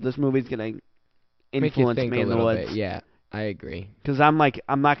woods and stuff. This movie's gonna Make you influence think me a in the little woods. bit. Yeah, I agree. Because I'm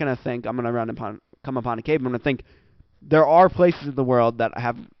not gonna think I'm gonna come upon a cave. I'm gonna think there are places in the world that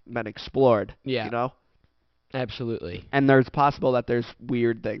haven't been explored. Yeah. You know, Absolutely. and there's possible that there's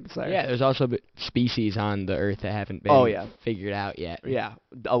weird things there. Yeah, there's also species on the Earth that haven't been Oh, yeah. figured out yet. Yeah,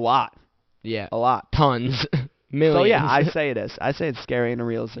 a lot, Yeah. a lot. Tons. Millions. So yeah, I say it is. I say it's scary in a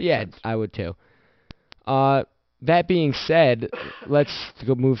realistic Yeah, sense. I would too. That being said, let's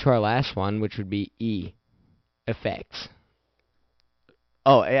go move to our last one, which would be E. Effects.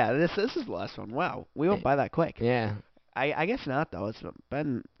 Oh yeah, this is the last one. Wow, we went by that quick. Yeah. I guess not though. It's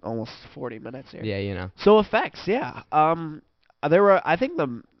been almost 40 minutes here. Yeah, you know. So effects, yeah. There were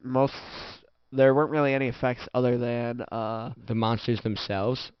there weren't really any effects other than The monsters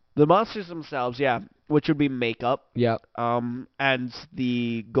themselves. the monsters themselves, yeah, which would be makeup. Yep. And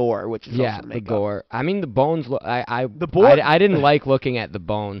the gore, which is Yeah, also the makeup. gore. I mean, the bones. I The didn't like looking at the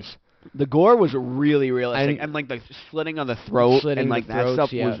bones. The gore was really realistic, and like the slitting of the throat Slitting and like the that throats,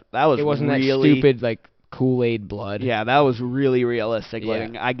 stuff yeah. was It wasn't really that stupid like Kool-Aid blood. Yeah, that was really realistic Yeah.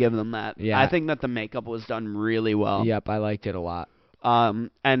 looking. I give them that. Yeah. I think that the makeup was done really well. Yep, I liked it a lot.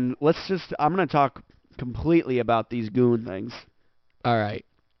 And I'm gonna talk completely about these goon things. All right.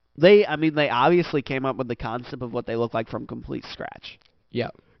 They obviously came up with the concept of what they look like from complete scratch.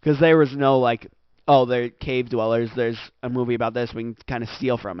 Yep. Because there was no like, oh, they're cave dwellers. There's a movie about this. We can kind of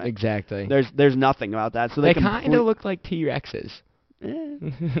steal from it. Exactly. There's nothing about that. So They kind of look like T-Rexes.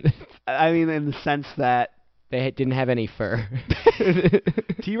 I mean, in the sense that They didn't have any fur.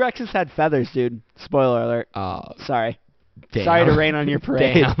 T-Rexes had feathers, dude. Spoiler alert. Oh, Sorry. damn. Sorry to rain on your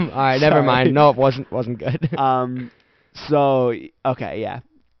parade. Damn. All right, never Sorry. mind. No, it wasn't good. So okay, yeah.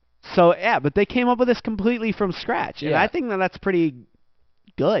 So yeah, but they came up with this completely from scratch, and Yeah. I think that that's pretty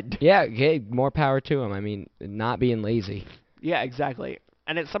good. Yeah, more power to them. I mean, not being lazy. Yeah, exactly.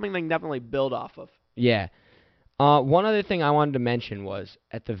 And it's something they can definitely build off of. Yeah. One other thing I wanted to mention was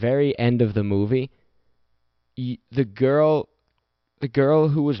at the very end of the movie, the girl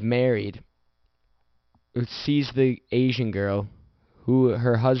who was married, who sees the Asian girl, who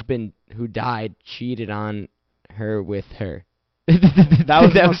her husband who died cheated on her with her. That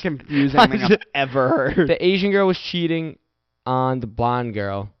was the most confusing thing I've ever heard. The Asian girl was cheating on the blonde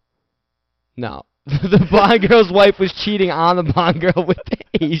girl. No. The blonde girl's wife was cheating on the blonde girl with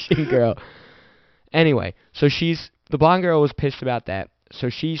the Asian girl. Anyway, so the blonde girl was pissed about that. So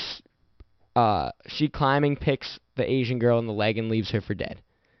she climbing picks the Asian girl in the leg and leaves her for dead.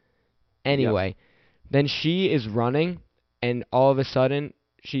 Anyway, then she is running, and all of a sudden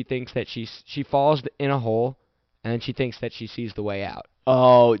she thinks that she falls in a hole, and then she thinks that she sees the way out.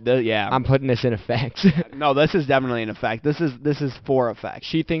 Oh, yeah. I'm putting this in effects. No, this is definitely an effect. This is for effect.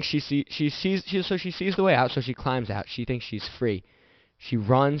 She thinks she sees the way out, so she climbs out. She thinks she's free. She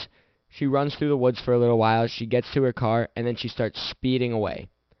runs through the woods for a little while. She gets to her car, and then she starts speeding away.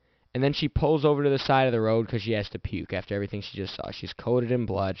 And then she pulls over to the side of the road because she has to puke after everything she just saw. She's coated in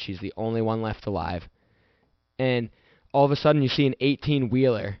blood. She's the only one left alive. And all of a sudden, you see an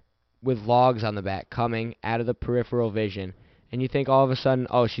 18-wheeler with logs on the back coming out of the peripheral vision. And you think all of a sudden,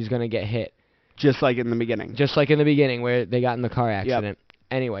 oh, she's going to get hit. Just like in the beginning. Just like in the beginning where they got in the car accident. Yep.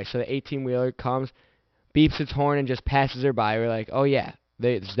 Anyway, so the 18-wheeler comes, beeps its horn, and just passes her by. We're like, oh, yeah,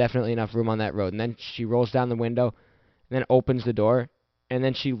 there's definitely enough room on that road. And then she rolls down the window and then opens the door. And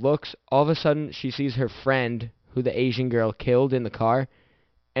then she looks. All of a sudden, she sees her friend, who the Asian girl killed, in the car.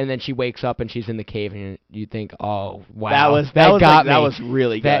 And then she wakes up and she's in the cave, and you think, "Oh, wow, that was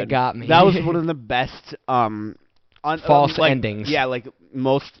really good. That got me. That was one of the best false endings. Yeah, like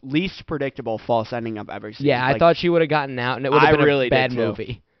least predictable false ending I've ever seen. Yeah, I thought she would have gotten out, and it would have been a bad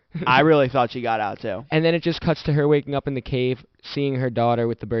movie. I really thought she got out too. And then it just cuts to her waking up in the cave, seeing her daughter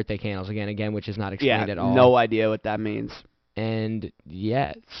with the birthday candles again, which is not explained at all. No idea what that means. And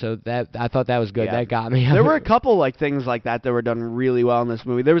yeah, so I thought that was good. Yeah. That got me. There were a couple things like that were done really well in this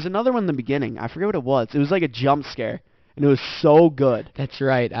movie. There was another one in the beginning. I forget what it was. It was like a jump scare, and it was so good. That's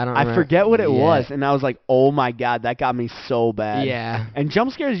right. I forget what it was, and I was like, oh my god, that got me so bad. Yeah. And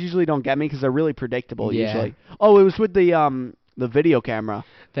jump scares usually don't get me because they're really predictable usually. Oh, it was with the video camera.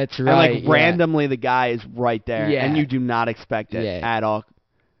 That's right. And randomly the guy is right there, and you do not expect it at all.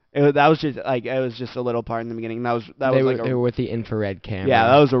 That was just a little part in the beginning. They were with the infrared camera. Yeah,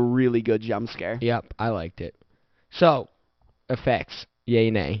 that was a really good jump scare. Yep, I liked it. So, effects,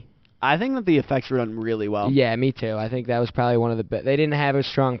 yay, nay. I think that the effects were done really well. Yeah, me too. I think that was probably one of the best. They didn't have a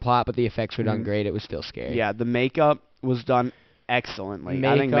strong plot, but the effects were done great. It was still scary. Yeah, the makeup was done excellently.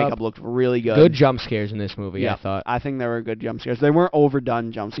 I think makeup looked really good. Good jump scares in this movie, I thought. I think there were good jump scares. They weren't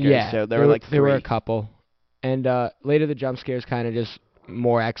overdone jump scares, too. There were a couple. And later the jump scares kind of just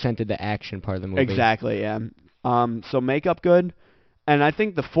more accented the action part of the movie. Exactly, yeah. So makeup good, and I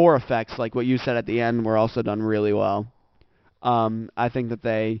think the 4 effects, like what you said at the end, were also done really well. I think that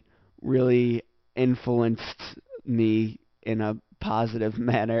they really influenced me in a positive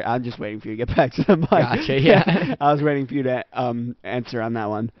manner. I'm just waiting for you to get back to the mic. Gotcha, yeah. I was waiting for you to answer on that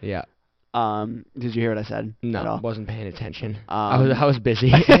one. Yeah. Did you hear what I said? No, wasn't paying attention. I was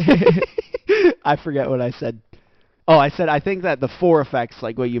busy. I forget what I said. Oh, I said I think that the 4 effects,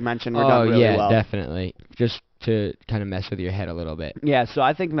 like what you mentioned, were done really well. Oh, yeah, definitely. Just to kind of mess with your head a little bit. Yeah, so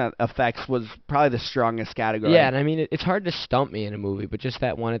I think that effects was probably the strongest category. Yeah, and I mean, it's hard to stump me in a movie, but just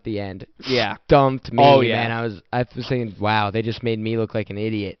that one at the end stumped me, man. I was thinking, wow, they just made me look like an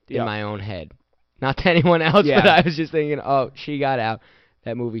idiot in my own head. Not to anyone else, but I was just thinking, oh, she got out.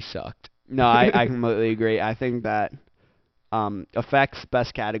 That movie sucked. No, I completely agree. I think that effects,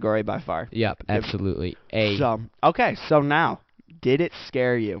 best category by far. Yep, absolutely. So now, did it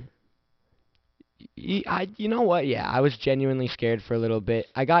scare you? You know what? Yeah, I was genuinely scared for a little bit.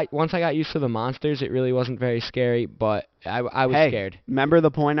 Once I got used to the monsters, it really wasn't very scary, but I was scared. Remember the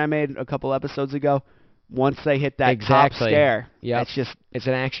point I made a couple episodes ago? Once they hit that top scare, it's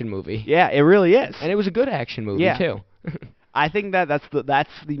an action movie. Yeah, it really is. And it was a good action movie too. I think that's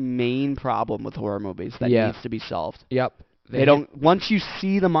the main problem with horror movies that needs to be solved. Yep. They don't. Once you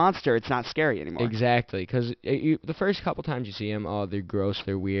see the monster, it's not scary anymore. Exactly, because the first couple times you see them, oh, they're gross,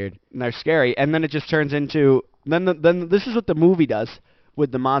 they're weird, and they're scary, and then it just turns into then this is what the movie does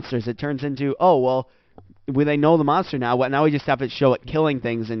with the monsters. It turns into they know the monster now. Now we just have to show it killing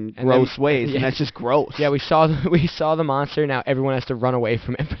things in gross ways, and that's just gross. Yeah, we saw the monster. Now everyone has to run away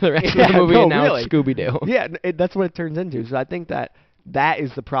from it for the rest of the movie. And now it's Scooby-Doo. Yeah, that's what it turns into. So I think that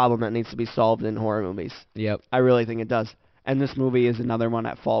is the problem that needs to be solved in horror movies. Yep, I really think it does. And this movie is another one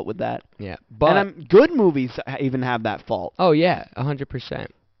at fault with that. Yeah, but good movies even have that fault. Oh yeah, 100%.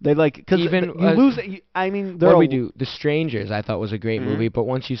 They because you lose. I mean, what we do? The Strangers, I thought was a great movie, but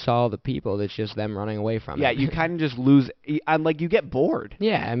once you saw the people, it's just them running away from it. Yeah, you kind of just lose. And you get bored.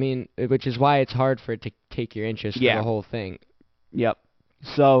 Yeah, I mean, which is why it's hard for it to take your interest in the whole thing. Yep.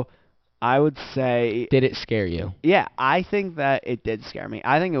 So, I would say, Did it scare you? yeah, I think that it did scare me.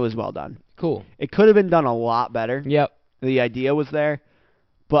 I think it was well done. Cool. It could have been done a lot better. Yep. The idea was there,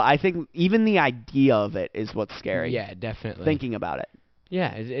 but I think even the idea of it is what's scary. Yeah, definitely. Thinking about it.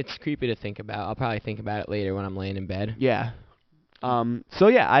 Yeah, it's creepy to think about. I'll probably think about it later when I'm laying in bed. Yeah. So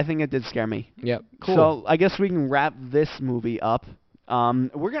yeah, I think it did scare me. Yep. Cool. So I guess we can wrap this movie up. I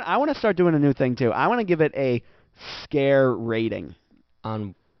want to start doing a new thing too. I want to give it a scare rating.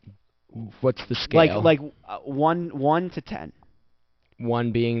 On what's the scale? Like 1 to 10.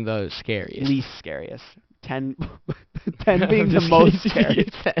 1 being the scariest. Least scariest. 10 being the most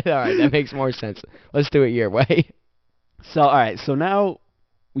scariest. All right, that makes more sense. Let's do it your way. So all right, so now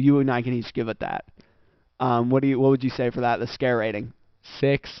you and I can each give it that. What would you say for that? The scare rating?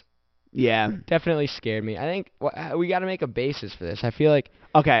 6. Yeah. Definitely scared me. I think we got to make a basis for this. I feel like.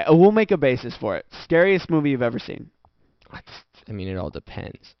 Okay, we'll make a basis for it. Scariest movie you've ever seen? I mean, it all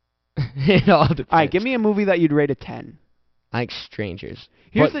depends. It all depends. All right, give me a movie that you'd rate a 10. I like Strangers.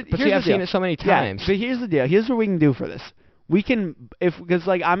 Here's But the see, I've deal. seen it so many times. Yeah, but here's the deal. Here's what we can do for this. We can, because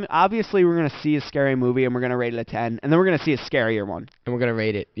like I'm obviously we're gonna see a scary movie and we're gonna rate it a 10, and then we're gonna see a scarier one. And we're gonna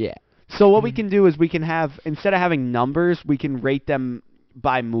rate it. Yeah. So what we can do is we can have, instead of having numbers, we can rate them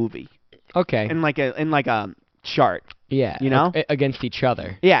by movie Okay. in like a chart. Yeah. You know? Against each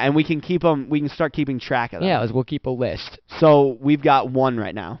other. Yeah, and we can keep them. We can start keeping track of them. Yeah. We'll keep a list. So we've got 1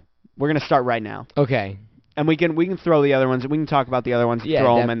 right now. We're gonna start right now, Okay. and we can throw the other ones. We can talk about the other ones. Yeah,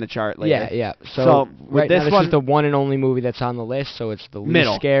 throw them in the chart later. Yeah. Yeah. So with right this now, this one- is the one and only movie that's on the list. So it's the least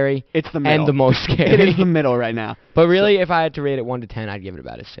Middle. scary It's the middle. and the most It scary. is the middle right now. But really, if I had to rate it 1 to 10, I'd give it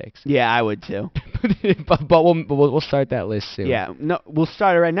about a 6. Yeah, I would too. but we'll start that list soon. Yeah, no, we'll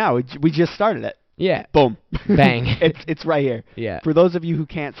start it right now. We just started it. Yeah. Boom. Bang. It's right here. Yeah. For those of you who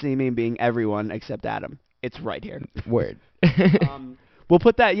can't see me being everyone except Adam, it's right here. Word. We'll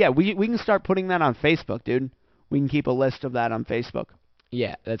put that. Yeah, we can start putting that on Facebook, dude. We can keep a list of that on Facebook.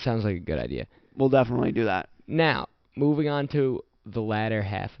 Yeah, that sounds like a good idea. We'll definitely do that. Now, moving on to the latter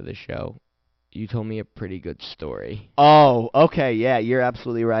half of the show, you told me a pretty good story. Oh, okay. Yeah, you're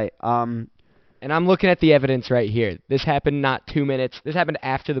absolutely right. And I'm looking at the evidence right here. This happened not 2 minutes. This happened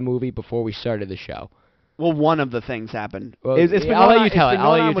after the movie, before we started the show. Well, one of the things happened. Well, It's been I'll going let on- you tell it's it. been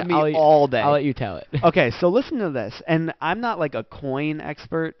I'll going let on you with t- me I'll let- all day. I'll let you tell it. Okay, so listen to this, and I'm not like a coin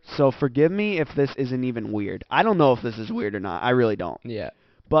expert, so forgive me if this isn't even weird. I don't know if this is weird or not. I really don't. Yeah.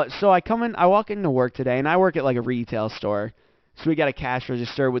 But so I walk into work today, and I work at like a retail store, so we got a cash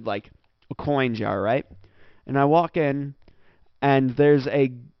register with like a coin jar, right? And I walk in, and there's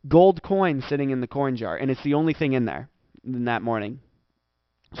a gold coin sitting in the coin jar, and it's the only thing in there that morning.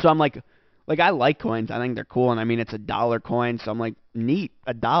 So I'm like I like coins. I think they're cool, and I mean it's $1 coin, so I'm like, neat,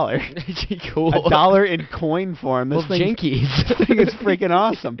 $1. Cool. $1 in coin form. This Well, jinkies. This thing is freaking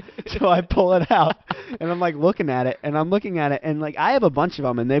awesome. So I pull it out, and I'm like looking at it, and like I have a bunch of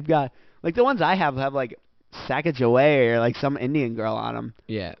them, and they've got like the ones I have like Sacagaway or like some Indian girl on them.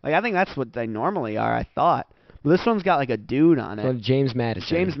 Yeah. Like I think that's what they normally are. I thought, but this one's got like a dude on it. Well, James Madison.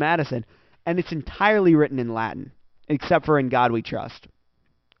 James Madison, and it's entirely written in Latin, except for "In God We Trust."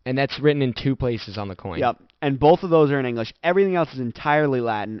 And that's written in 2 places on the coin. Yep, and both of those are in English. Everything else is entirely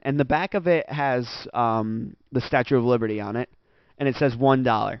Latin, and the back of it has the Statue of Liberty on it, and it says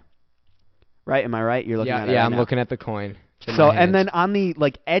 $1. Right? Am I right? You're looking at it. Yeah, right I'm now. looking at the coin. It's in So, my hands. and then on the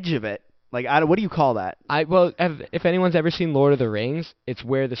like edge of it, like what do you call that? If anyone's ever seen Lord of the Rings, it's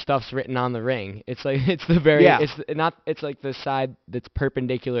where the stuff's written on the ring. It's like it's the very Yeah. it's like the side that's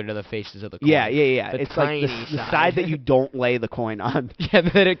perpendicular to the faces of the coin. Yeah. The It's like tiny the side that you don't lay the coin on. Yeah,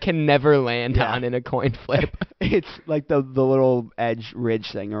 that it can never land Yeah. on in a coin flip. It's like the little edge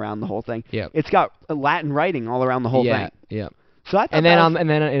ridge thing around the whole thing. Yep. It's got Latin writing all around the whole Yeah, thing. yeah. So I thought And then that was, and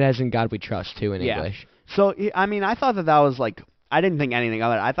then it has "In God We Trust" too in Yeah. English. So I mean, I thought that was like I didn't think anything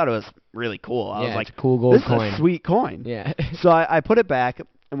of it. I thought it was really cool. I Yeah, was like, it's a cool gold this coin. is a sweet coin. Yeah. So I put it back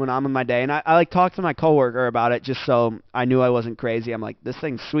and went on with my day, and I like talked to my coworker about it just so I knew I wasn't crazy. I'm like, this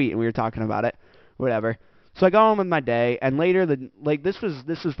thing's sweet, and we were talking about it, whatever. So I go on with my day, and later this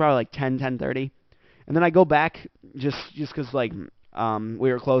was probably like 10:30, and then I go back just because like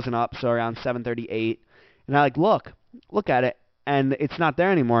we were closing up, so around 7:38, and I like look at it, and it's not there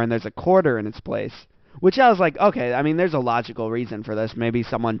anymore, and there's a quarter in its place. Which I was like, okay, I mean, there's a logical reason for this. Maybe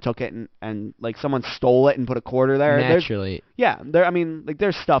someone took it and like someone stole it and put a quarter there. Naturally. I mean, like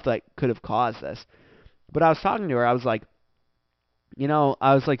there's stuff that could have caused this. But I was talking to her. I was like,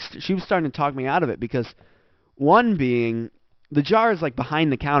 she was starting to talk me out of it because one being the jar is like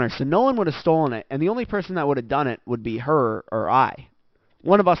behind the counter, so no one would have stolen it, and the only person that would have done it would be her or I.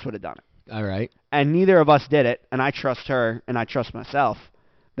 One of us would have done it, All right. and neither of us did it. And I trust her and I trust myself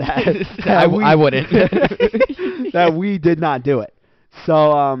I wouldn't. that we did not do it.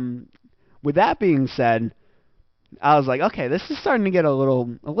 So with that being said, I was like, okay, this is starting to get a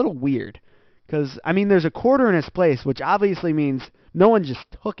little weird, because I mean, there's a quarter in its place, which obviously means no one just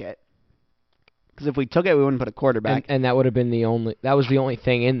took it. Because if we took it, we wouldn't put a quarter back. And that would have been the only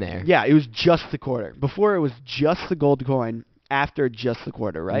thing in there. Yeah, it was just the quarter. Before, it was just the gold coin. After, just the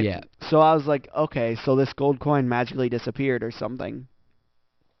quarter, right? Yeah. So I was like, okay, so this gold coin magically disappeared or something.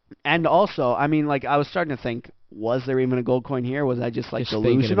 And also, I mean, like, I was starting to think, was there even a gold coin here? Was I just like Just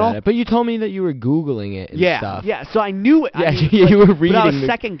thinking delusional? about it. But you told me that you were Googling it and stuff. Yeah. So I knew it. Yeah, I mean, you were reading. But I was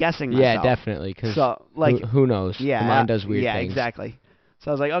second guessing myself. Yeah, definitely. Cause so like, who knows? Yeah, the mind does weird yeah, things. exactly.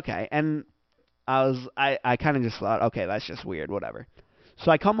 So I was like, okay, and I kind of just thought, okay, that's just weird, whatever.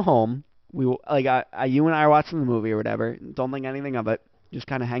 So I come home. You and I are watching the movie or whatever. Don't think anything of it. Just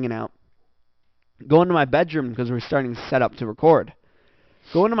kind of hanging out. Go into my bedroom because we're starting to set up to record.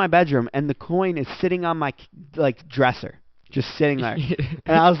 Go into my bedroom, and the coin is sitting on my dresser, just sitting there.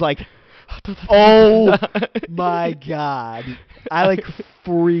 And I was like, oh my god! I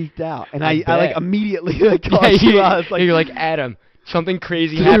freaked out, and I immediately called you. I was like, you're like, Adam, something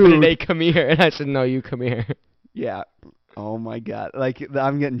crazy Dude. happened today. Come here, and I said, no, you come here. Yeah. Oh my god!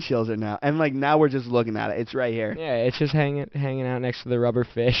 I'm getting chills right now, and now we're just looking at it. It's right here. Yeah, it's just hanging out next to the rubber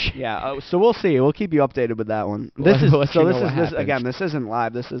fish. Yeah. So we'll see. We'll keep you updated with that one. We'll let you know what This again. This isn't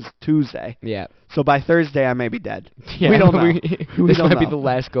live. This is Tuesday. Yeah. So by Thursday, I may be dead. Yeah, we don't know. This might be the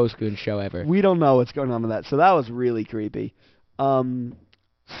last Ghost Goons show ever. We don't know what's going on with that. So that was really creepy.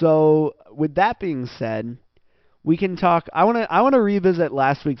 So with that being said, we can talk. I want to revisit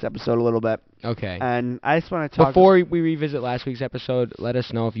last week's episode a little bit. Okay. And I just want to talk. Before we revisit last week's episode, let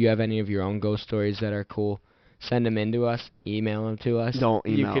us know if you have any of your own ghost stories that are cool. Send them in to us. Email them to us. Don't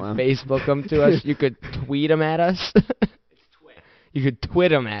email You them. could Facebook them to us. You could tweet them at us. You could twit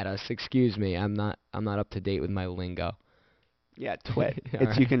them at us. Excuse me. I'm not up to date with my lingo. Yeah, twit.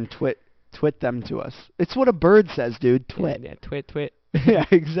 All You can twit them to us. It's what a bird says, dude. Twit. Yeah, twit. Yeah,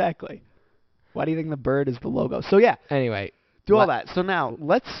 exactly. Why do you think the bird is the logo? So yeah. Anyway. Do all that. So now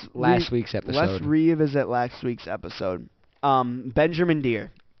let's last week's episode. Let's revisit last week's episode. Benjamin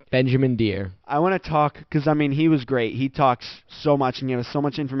Deere. Benjamin Deere. I want to talk because I mean he was great. He talks so much and gave us so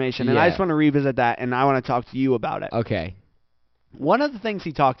much information, and I Yeah. just want to revisit that, and I want to talk to you about it. Okay. One of the things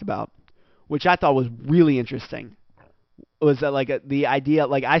he talked about, which I thought was really interesting, was that the idea.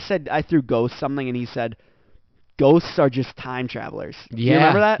 I threw ghosts something, and he said, ghosts are just time travelers. Yeah. Do you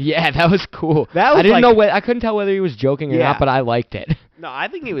remember that? Yeah, that was cool. That was I didn't know I couldn't tell whether he was joking or Yeah. not, but I liked it. No, I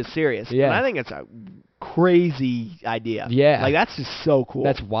think he was serious. Yeah. And I think it's a crazy idea. Yeah. That's just so cool.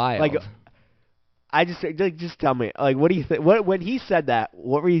 That's wild. I just tell me, what do you think? When he said that,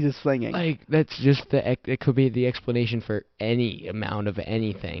 what were you just thinking? That's just it could be the explanation for any amount of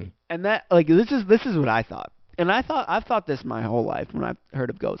anything. And that this is what I thought. And I've thought this my whole life when I've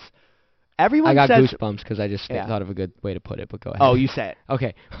heard of ghosts. Everyone I got says, goosebumps because I just thought of a good way to put it, but go ahead. Oh, you say it.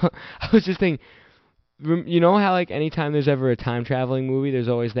 Okay. I was just thinking, you know how anytime there's ever a time traveling movie, there's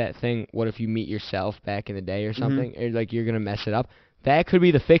always that thing, what if you meet yourself back in the day or something? Or you're going to mess it up? That could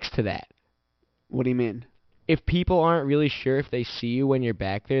be the fix to that. What do you mean? If people aren't really sure if they see you when you're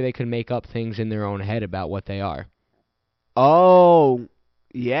back there, they can make up things in their own head about what they are. Oh,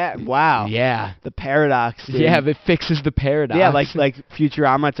 yeah. Wow. Yeah. The paradox. Dude. Yeah, it fixes the paradox. Yeah, like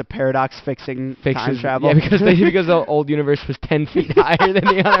Futurama, it's a paradox fixing time travel. Yeah, because the old universe was 10 feet higher than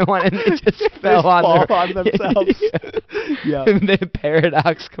the other one, and they just fell on themselves. Yeah. The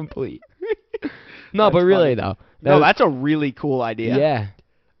paradox complete. No, That's but really funny. though. That's a really cool idea. Yeah.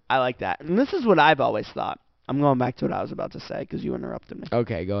 I like that. And this is what I've always thought. I'm going back to what I was about to say because you interrupted me.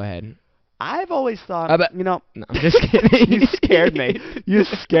 Okay, go ahead. I've always thought, No, I'm just kidding. You scared me. You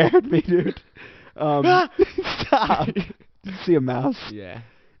scared me, dude. Stop. Did you see a mouse? Yeah.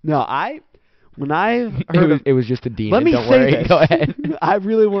 No, when I heard it was just a demon. Let me Don't say worry. this. Go ahead. I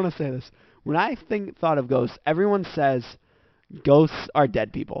really want to say this. When I thought of ghosts, everyone says ghosts are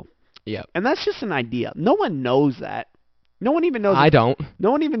dead people. Yeah. And that's just an idea. No one knows that. No one even knows. I don't.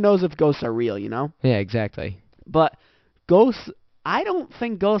 No one even knows if ghosts are real, you know? Yeah, exactly. But ghosts, I don't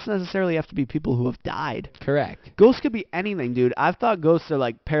think ghosts necessarily have to be people who have died. Correct. Ghosts could be anything, dude. I've thought ghosts are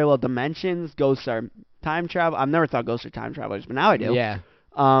like parallel dimensions. Ghosts are time travel. I've never thought ghosts are time travelers, but now I do. Yeah.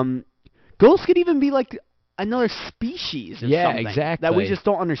 Ghosts could even be like another species or something exactly. that we just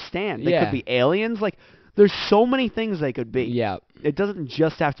don't understand. They Yeah. could be aliens. There's so many things they could be. Yeah. It doesn't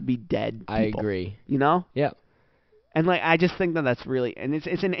just have to be dead people. I agree. You know? Yeah. And I just think that's really, and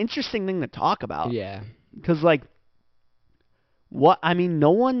it's an interesting thing to talk about. Yeah. Because no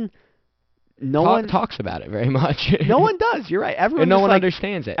one no one talks about it very much. No one does. You're right. Everyone and no just, one like,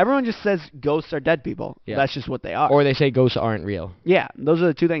 understands it. Everyone just says ghosts are dead people. Yeah. That's just what they are. Or they say ghosts aren't real. Yeah, those are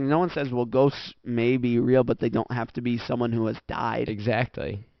the two things. No one says, well, ghosts may be real, but they don't have to be someone who has died.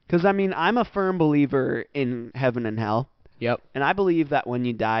 Exactly. Because, I mean, I'm a firm believer in heaven and hell. Yep. And I believe that when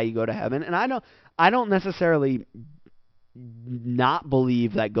you die, you go to heaven. And I don't necessarily not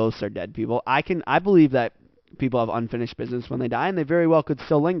believe that ghosts are dead people. I believe that people have unfinished business when they die, and they very well could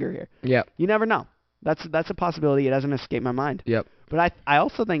still linger here. Yep. You never know. That's a possibility. It hasn't escaped my mind. Yep. But I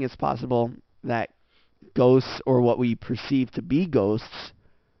also think it's possible that ghosts, or what we perceive to be ghosts,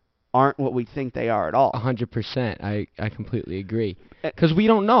 aren't what we think they are at all. 100%. I completely agree. Because we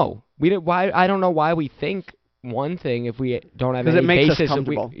don't know. I don't know why we think one thing if we don't have any basis. Because it makes us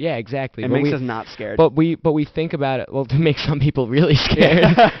comfortable. Yeah, exactly. It makes us not scared. But we think about it, well, to make some people really scared.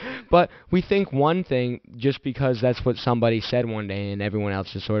 But we think one thing just because that's what somebody said one day and everyone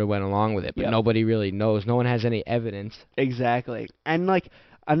else just sort of went along with it. But nobody really knows. No one has any evidence. Exactly. And, like,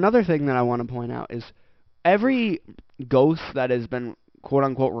 another thing that I want to point out is every ghost that has been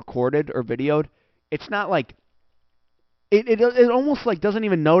quote-unquote recorded or videoed, it's not like, it almost like doesn't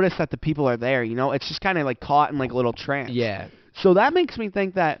even notice that the people are there, you know? It's just kind of like caught in like a little trance. Yeah. So that makes me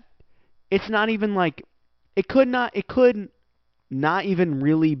think that it's not even like, it could not even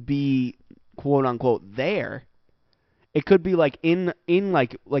really be quote-unquote there. It could be like in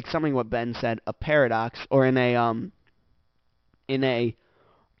like something what Ben said, a paradox, or in a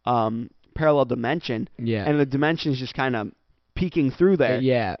parallel dimension. Yeah. And the dimension is just kind of peeking through there.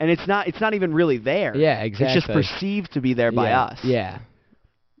 Yeah. And it's not even really there. Yeah, exactly. It's just perceived to be there by us. Yeah.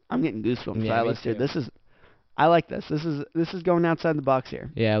 I'm getting goosebumps. Yeah, Silas, me dude. too. I like this. This is going outside the box here.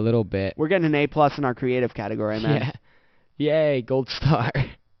 Yeah, a little bit. We're getting an A+ in our creative category, man. Yeah. Yay, gold star.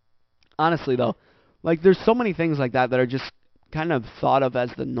 Honestly, though, like, there's so many things like that are just kind of thought of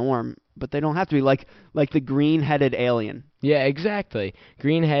as the norm, but they don't have to be. Like the green-headed alien. Yeah, exactly.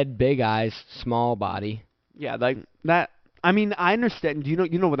 Green head, big eyes, small body. Yeah, like that. I mean, I understand. You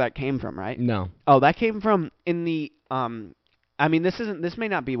know where that came from, right? No. Oh, that came from in the I mean, this may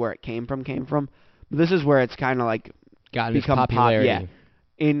not be where it came from, but this is where it's kind of like Got its become popularity. yeah.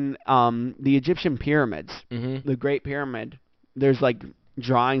 In the Egyptian pyramids, the Great Pyramid, there's like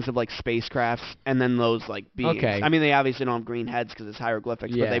drawings of like spacecrafts and then those like beings. Okay. I mean, they obviously don't have green heads because it's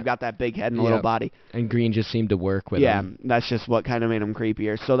hieroglyphics, Yeah. but they've got that big head and a little body. And green just seemed to work with Yeah, them. that's just what kind of made them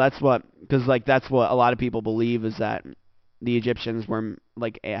creepier. So that's what a lot of people believe is that the Egyptians were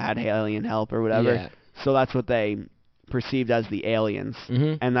like had alien help or whatever. Yeah. So that's what they perceived as the aliens,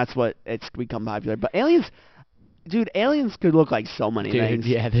 and that's what it's become popular. But aliens could look like so many things.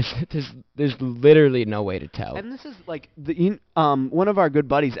 Yeah, there's literally no way to tell. And this is like one of our good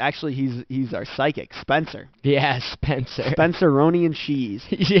buddies. Actually, he's our psychic, Spencer. Yeah, Spencer. Spencer Roney and Cheese.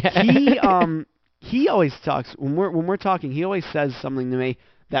 Yeah. He always talks when we're talking. He always says something to me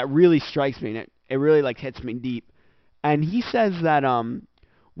that really strikes me, and it really like hits me deep. And he says that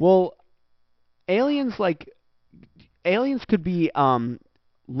well, aliens could be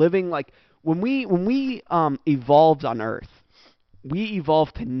living like when we evolved on Earth, we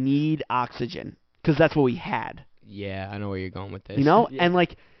evolved to need oxygen because that's what we had. Yeah, I know where you're going with this. You know, Yeah. and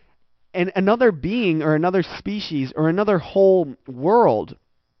like, and another being or another species or another whole world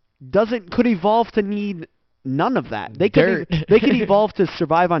could evolve to need none of that. They Dirt. they could evolve to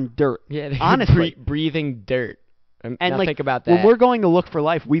survive on dirt. Yeah, they honestly, breathing dirt. and now like think about that. when we're going to look for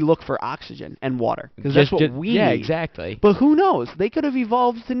life, we look for oxygen and water because that's what we yeah, need. exactly. But who knows? They could have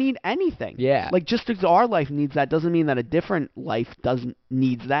evolved to need anything. Yeah. Like just because our life needs that doesn't mean that a different life doesn't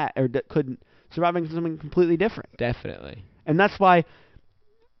needs that or could survive on something completely different. Definitely. And that's why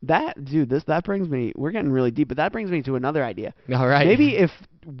that brings me. We're getting really deep, but that brings me to another idea. All right. Maybe if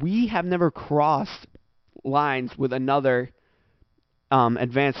we have never crossed lines with another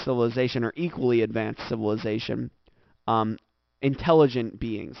advanced civilization or equally advanced civilization, intelligent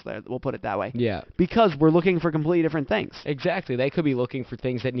beings, we'll put it that way. Yeah. Because we're looking for completely different things. Exactly. They could be looking for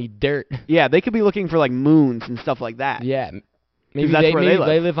things that need dirt. Yeah, they could be looking for like moons and stuff like that. Yeah. Maybe that's where they live.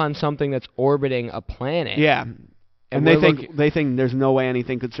 they live on something that's orbiting a planet. Yeah. And they think there's no way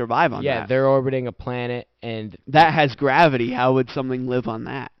anything could survive on that. Yeah, they're orbiting a planet and that has gravity. How would something live on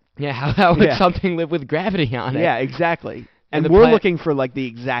that? yeah, how would something live with gravity on it? Yeah, exactly. And And the we're looking for like the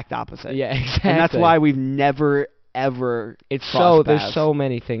exact opposite. Yeah, exactly. And that's why we've never ever crossed there's paths. so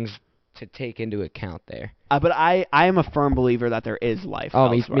many things to take into account there. But I am a firm believer that there is life. Oh,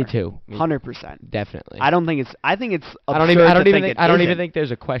 me elsewhere. too. 100%. Definitely. I don't think it's absurd I don't even to think it isn't. think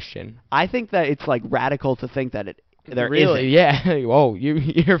there's a question. I think that it's like radical to think that there really? isn't. Yeah. Whoa,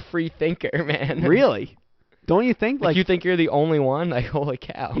 you're a free thinker, man. Really? Don't you think? Like you think you're the only one? Like holy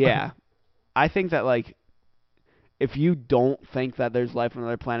cow. Yeah. I think that like if you don't think that there's life on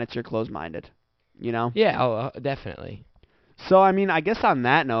other planets, you're closed-minded. You know? Yeah, definitely. So I mean, I guess on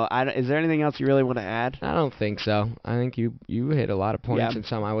that note, is there anything else you really want to add? I don't think so. I think you hit a lot of points Yeah. and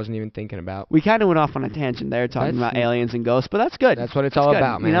some I wasn't even thinking about. We kind of went off on a tangent there talking about aliens and ghosts, but that's good. That's what it's That's all good.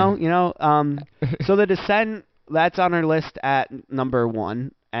 about, man. You know. So the Descent, that's on our list at number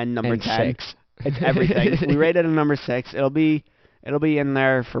 1 and number and 10. 6. It's everything. We rated it a number 6. It'll be in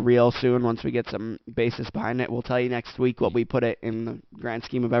there for real soon once we get some basis behind it. We'll tell you next week what we put it in the grand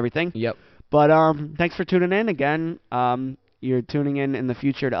scheme of everything. Yep. But thanks for tuning in again. You're tuning in the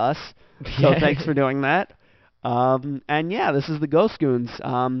future to us. So thanks for doing that. And yeah, this is the Ghost Goons.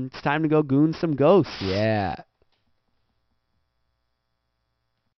 It's time to go goon some ghosts. Yeah.